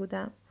رسانده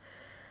بودم.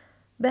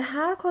 به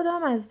هر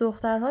کدام از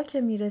دخترها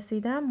که می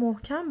رسیدم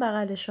محکم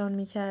بغلشان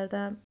می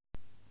کردم.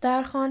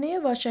 در خانه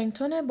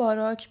واشنگتن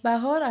باراک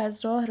بهار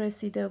از راه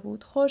رسیده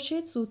بود.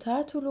 خورشید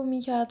زودتر طلوع می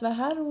کرد و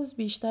هر روز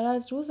بیشتر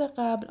از روز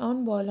قبل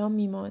آن بالا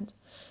می ماند.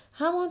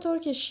 همانطور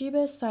که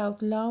شیب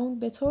ساوت لاون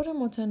به طور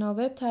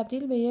متناوب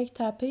تبدیل به یک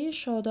تپه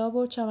شاداب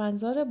و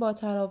چمنزار با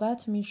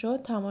تراوت می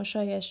شد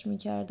تماشایش می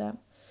کردم.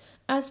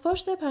 از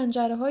پشت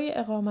پنجره‌های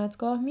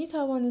اقامتگاه می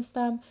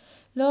توانستم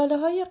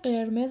لاله‌های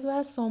قرمز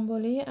و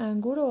سنبله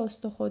انگور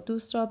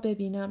استخوان‌دوست را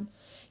ببینم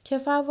که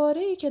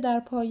فواره‌ای که در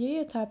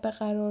پایه تپه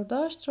قرار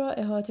داشت را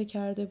احاطه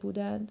کرده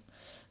بودند.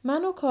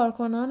 من و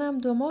کارکنانم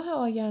 2 ماه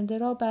آینده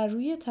را بر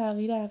روی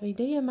تغییر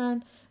عقیده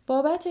من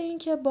بابت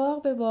اینکه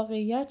باغ به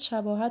واقعیت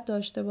شباهت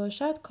داشته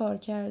باشد کار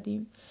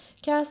کردیم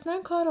که اصلاً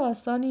کار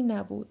آسانی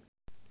نبود.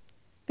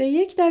 به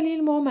یک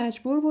دلیل ما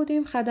مجبور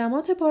بودیم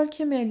خدمات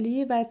پارک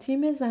ملی و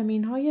تیم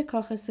زمین‌های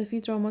کاخ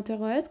سفید را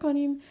متقاعد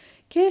کنیم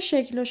که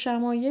شکل و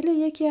شمایل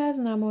یکی از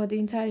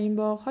نمادین‌ترین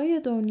باغ‌های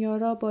دنیا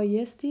را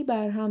بایستی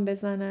برهم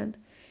بزنند.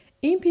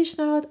 این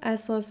پیشنهاد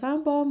اساساً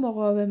با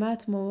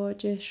مقاومت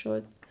مواجه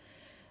شد.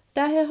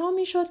 دهه‌ها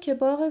می‌شد که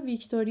باغ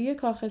ویکتوری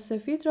کاخ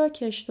سفید را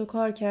کشت و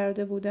کار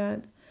کرده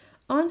بودند.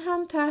 آن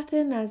هم تحت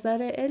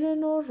نظر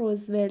النور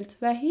روزولت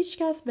و هیچ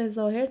کس به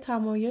ظاهر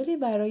تمایلی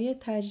برای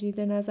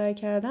تجدید نظر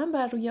کردن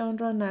بر روی آن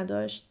را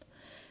نداشت.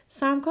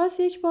 سمکاس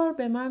یک بار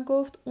به من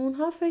گفت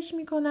اونها فکر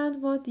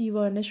می‌کنند ما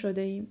دیوانه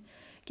شده ایم.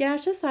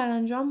 گرچه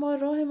سرانجام ما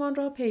راهمان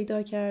را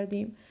پیدا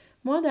کردیم.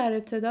 ما در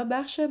ابتدا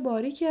بخش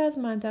باریکی از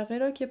منطقه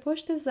را که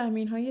پشت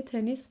زمین‌های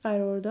تنیس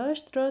قرار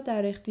داشت را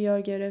در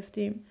اختیار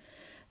گرفتیم.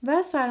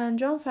 و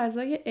سرانجام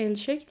فضای ال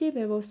شکلی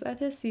به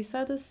وسعت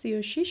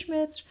 336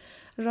 متر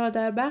را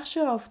در بخش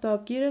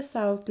آفتابگیر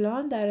ساوت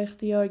در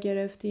اختیار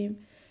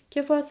گرفتیم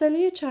که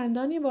فاصله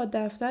چندانی با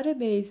دفتر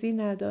بیضی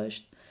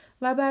نداشت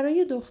و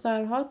برای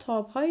دخترها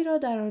تاب‌هایی را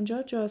در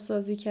آنجا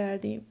جاسازی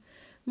کردیم.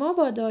 ما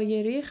با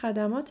دایره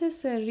خدمات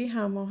سری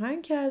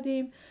هماهنگ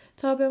کردیم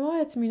تا به ما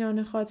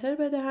اطمینان خاطر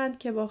بدهند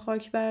که با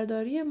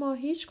خاکبرداری ما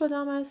هیچ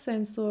کدام از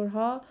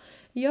سنسورها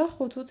یا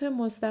خطوط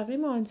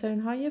مستقیم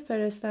آنتن‌های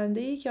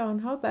فرستنده‌ای که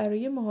آنها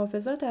برای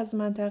محافظت از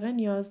منطقه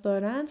نیاز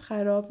دارند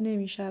خراب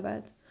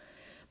نمی‌شود.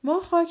 ما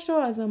خاک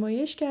را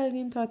آزمایش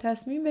کردیم تا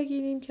تصمیم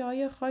بگیریم که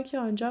آیا خاک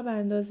آنجا به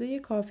اندازه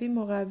کافی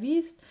مقوی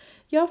است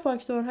یا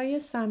فاکتورهای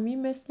سمی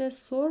مثل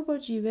سرب و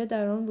جیوه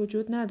در آن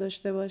وجود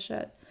نداشته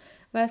باشد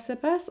و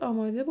سپس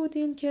آماده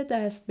بودیم که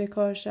دست به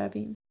کار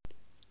شویم.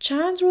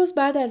 چند روز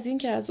بعد از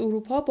اینکه از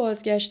اروپا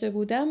بازگشته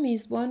بودم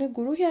میزبان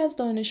گروهی از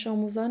دانش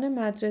آموزان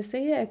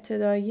مدرسه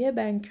ابتدایی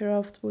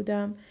بنکرافت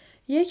بودم،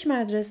 یک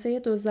مدرسه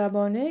 2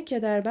 زبانه که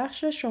در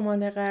بخش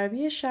شمال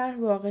غربی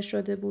شهر واقع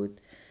شده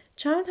بود.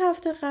 چند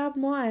هفته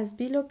قبل ما از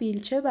بیل و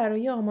بیلچه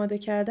برای آماده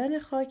کردن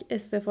خاک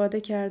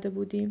استفاده کرده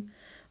بودیم.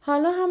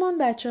 حالا همان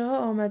بچه‌ها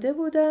آمده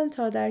بودند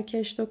تا در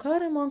کشت و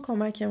کارمان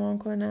کمکمان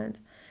کنند.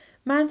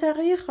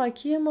 منطقه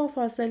خاکی ما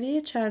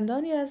فاصله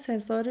چندانی از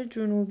حصار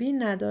جنوبی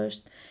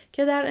نداشت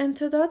که در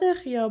امتداد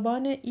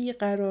خیابان ای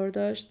قرار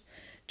داشت،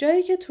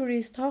 جایی که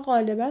توریست‌ها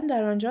غالباً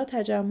در آنجا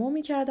تجمع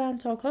می‌کردند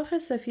تا کاخ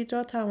سفید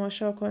را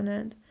تماشا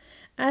کنند.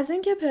 از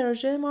اینکه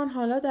پروژه‌مان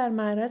حالا در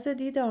معرض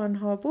دید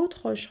آنها بود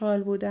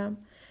خوشحال بودم،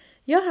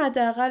 یا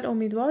حداقل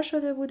امیدوار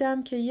شده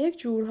بودم که یک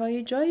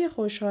جورهایی جای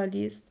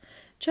خوشحالی است،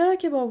 چرا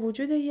که با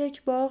وجود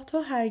یک باغ تو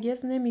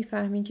هرگز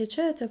نمی‌فهمی که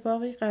چه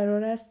اتفاقی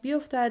قرار است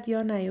بیفتد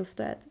یا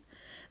نیفتد.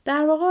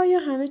 در واقع آیا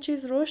همه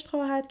چیز رشد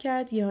خواهد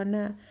کرد یا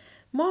نه؟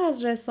 ما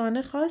از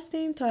رسانه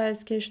خواستیم تا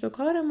از کشت و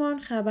کارمان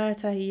خبر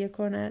تهیه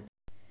کند.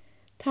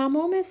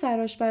 تمام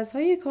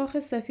سرآشپزهای کاخ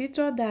سفید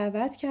را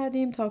دعوت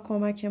کردیم تا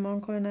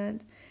کمکمان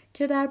کنند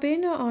که در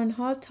بین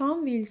آنها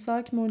تام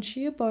ویلساک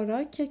منشی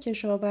باراک که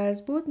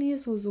کشاورز بود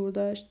نیز حضور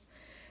داشت.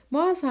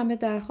 ما از همه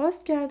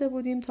درخواست کرده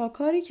بودیم تا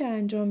کاری که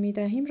انجام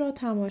می‌دهیم را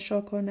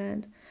تماشا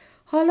کنند.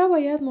 حالا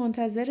باید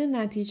منتظر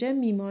نتیجه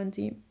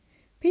می‌ماندیم.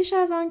 پیش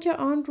از آنکه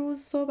آن روز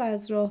صبح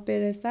از راه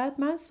برسد،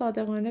 من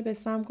صادقانه به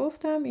سم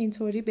گفتم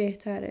اینطوری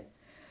بهتره.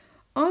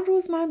 آن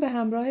روز من به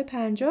همراه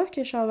 50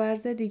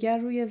 کشاورز دیگر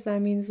روی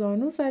زمین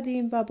زانو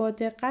زدیم و با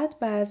دقت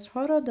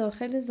بذرها را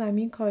داخل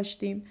زمین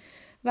کاشتیم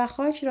و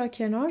خاک را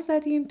کنار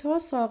زدیم تا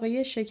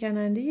ساقه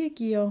شکننده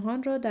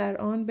گیاهان را در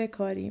آن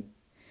بکاریم.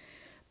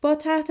 با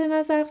تحت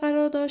نظر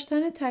قرار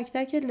داشتن تک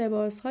تک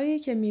لباسهایی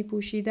که می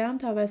پوشیدم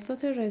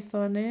توسط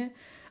رسانه،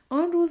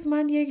 آن روز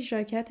من یک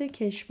ژاکت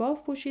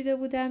کشباف پوشیده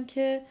بودم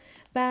که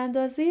به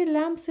اندازه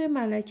لمس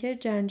ملکه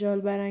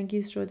جنجال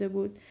برانگیز شده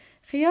بود.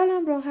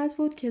 خیالم راحت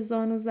بود که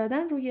زانو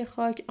زدن روی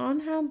خاک، آن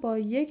هم با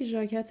یک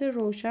ژاکت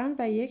روشن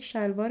و یک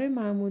شلوار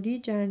معمولی،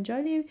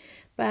 جنجالی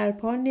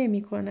برپا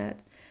نمی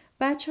کند.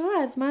 بچه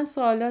ها از من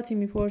سوالاتی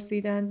می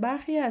پرسیدند.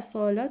 برخی از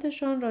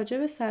سوالاتشان راجع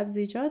به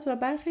سبزیجات و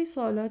برخی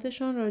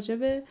سوالاتشان راجع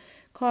به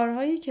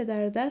کارهایی که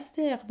در دست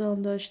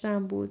اقدام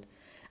داشتم بود.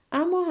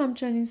 اما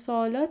همچنین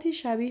سوالاتی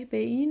شبیه به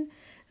این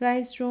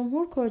رئیس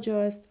جمهور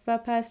کجاست و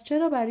پس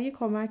چرا برای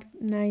کمک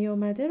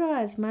نیامده را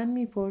از من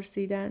می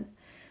پرسیدند.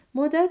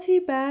 مدتی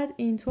بعد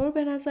اینطور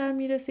به نظر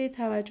می رسید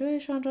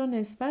توجهشان را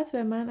نسبت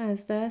به من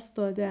از دست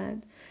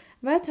دادند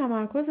و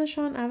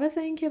تمرکزشان عوض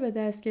اینکه به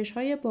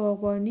دستکش‌های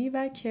باغبانی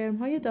و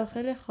کرم‌های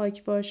داخل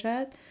خاک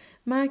باشد،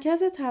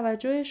 مرکز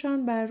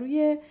توجهشان بر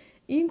روی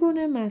این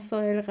گونه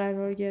مسائل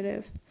قرار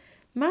گرفت.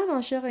 من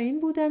عاشق این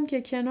بودم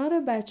که کنار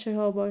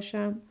بچه‌ها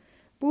باشم.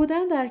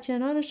 بودن در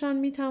کنارشان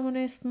می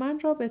توانست من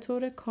را به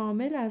طور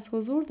کامل از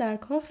حضور در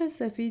کاخ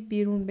سفید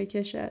بیرون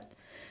بکشد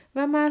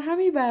و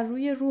مرهمی بر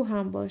روی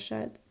روحم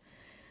باشد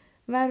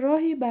و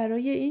راهی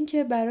برای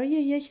اینکه برای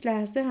یک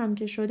لحظه هم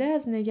که شده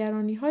از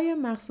نگرانی‌های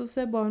مخصوص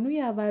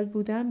بانوی اول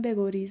بودم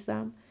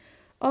بگریزم.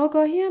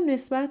 آگاهیم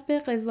نسبت به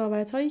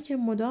قضاوت‌هایی که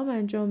مدام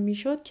انجام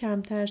می‌شد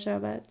کمتر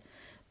شود.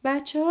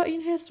 بچه‌ها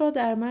این حس را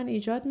در من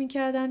ایجاد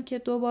می‌کردند که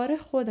دوباره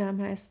خودم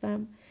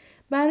هستم.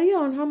 برای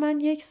آنها من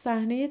یک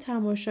صحنه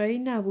تماشایی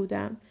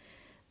نبودم.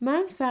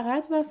 من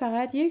فقط و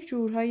فقط یک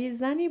جورهایی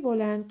زنی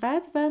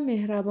بلندقد و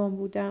مهربان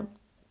بودم.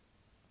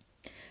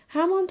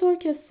 همانطور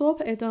که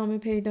صبح ادامه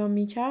پیدا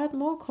می‌کرد،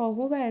 ما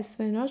کاهو و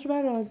اسفناج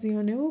و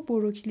رازیانه و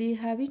بروکلی،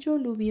 هویج و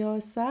لوبیا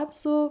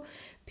سبز و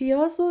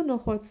پیاز و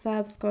نخود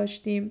سبز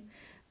کاشتیم.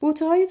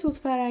 بوته‌های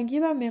توت‌فرنگی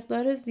و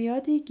مقدار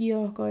زیادی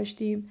گیاه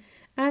کاشتیم.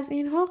 از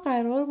اینها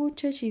قرار بود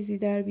چه چیزی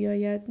در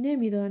بیاید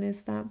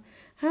نمی‌دانستم.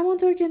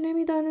 همانطور که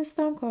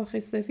نمی‌دانستم کاخ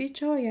سفید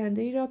چه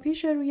آینده‌ای را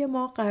پیش روی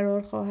ما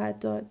قرار خواهد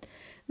داد.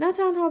 نه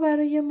تنها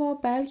برای ما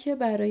بلکه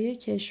برای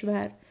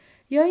کشور.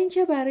 یا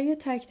اینکه برای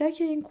تک تک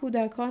این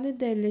کودکان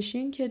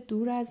دلنشین که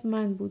دور از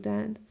من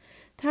بودند.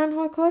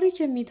 تنها کاری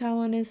که می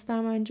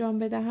توانستم انجام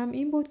بدهم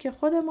این بود که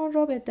خودمان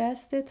را به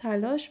دست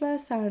تلاش و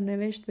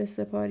سرنوشت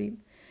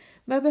بسپاریم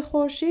و به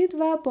خورشید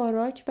و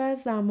باراک و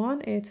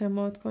زمان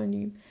اعتماد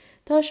کنیم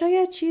تا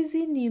شاید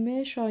چیزی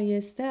نیمه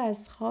شایسته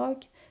از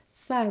خاک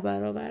سر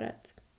برآورد.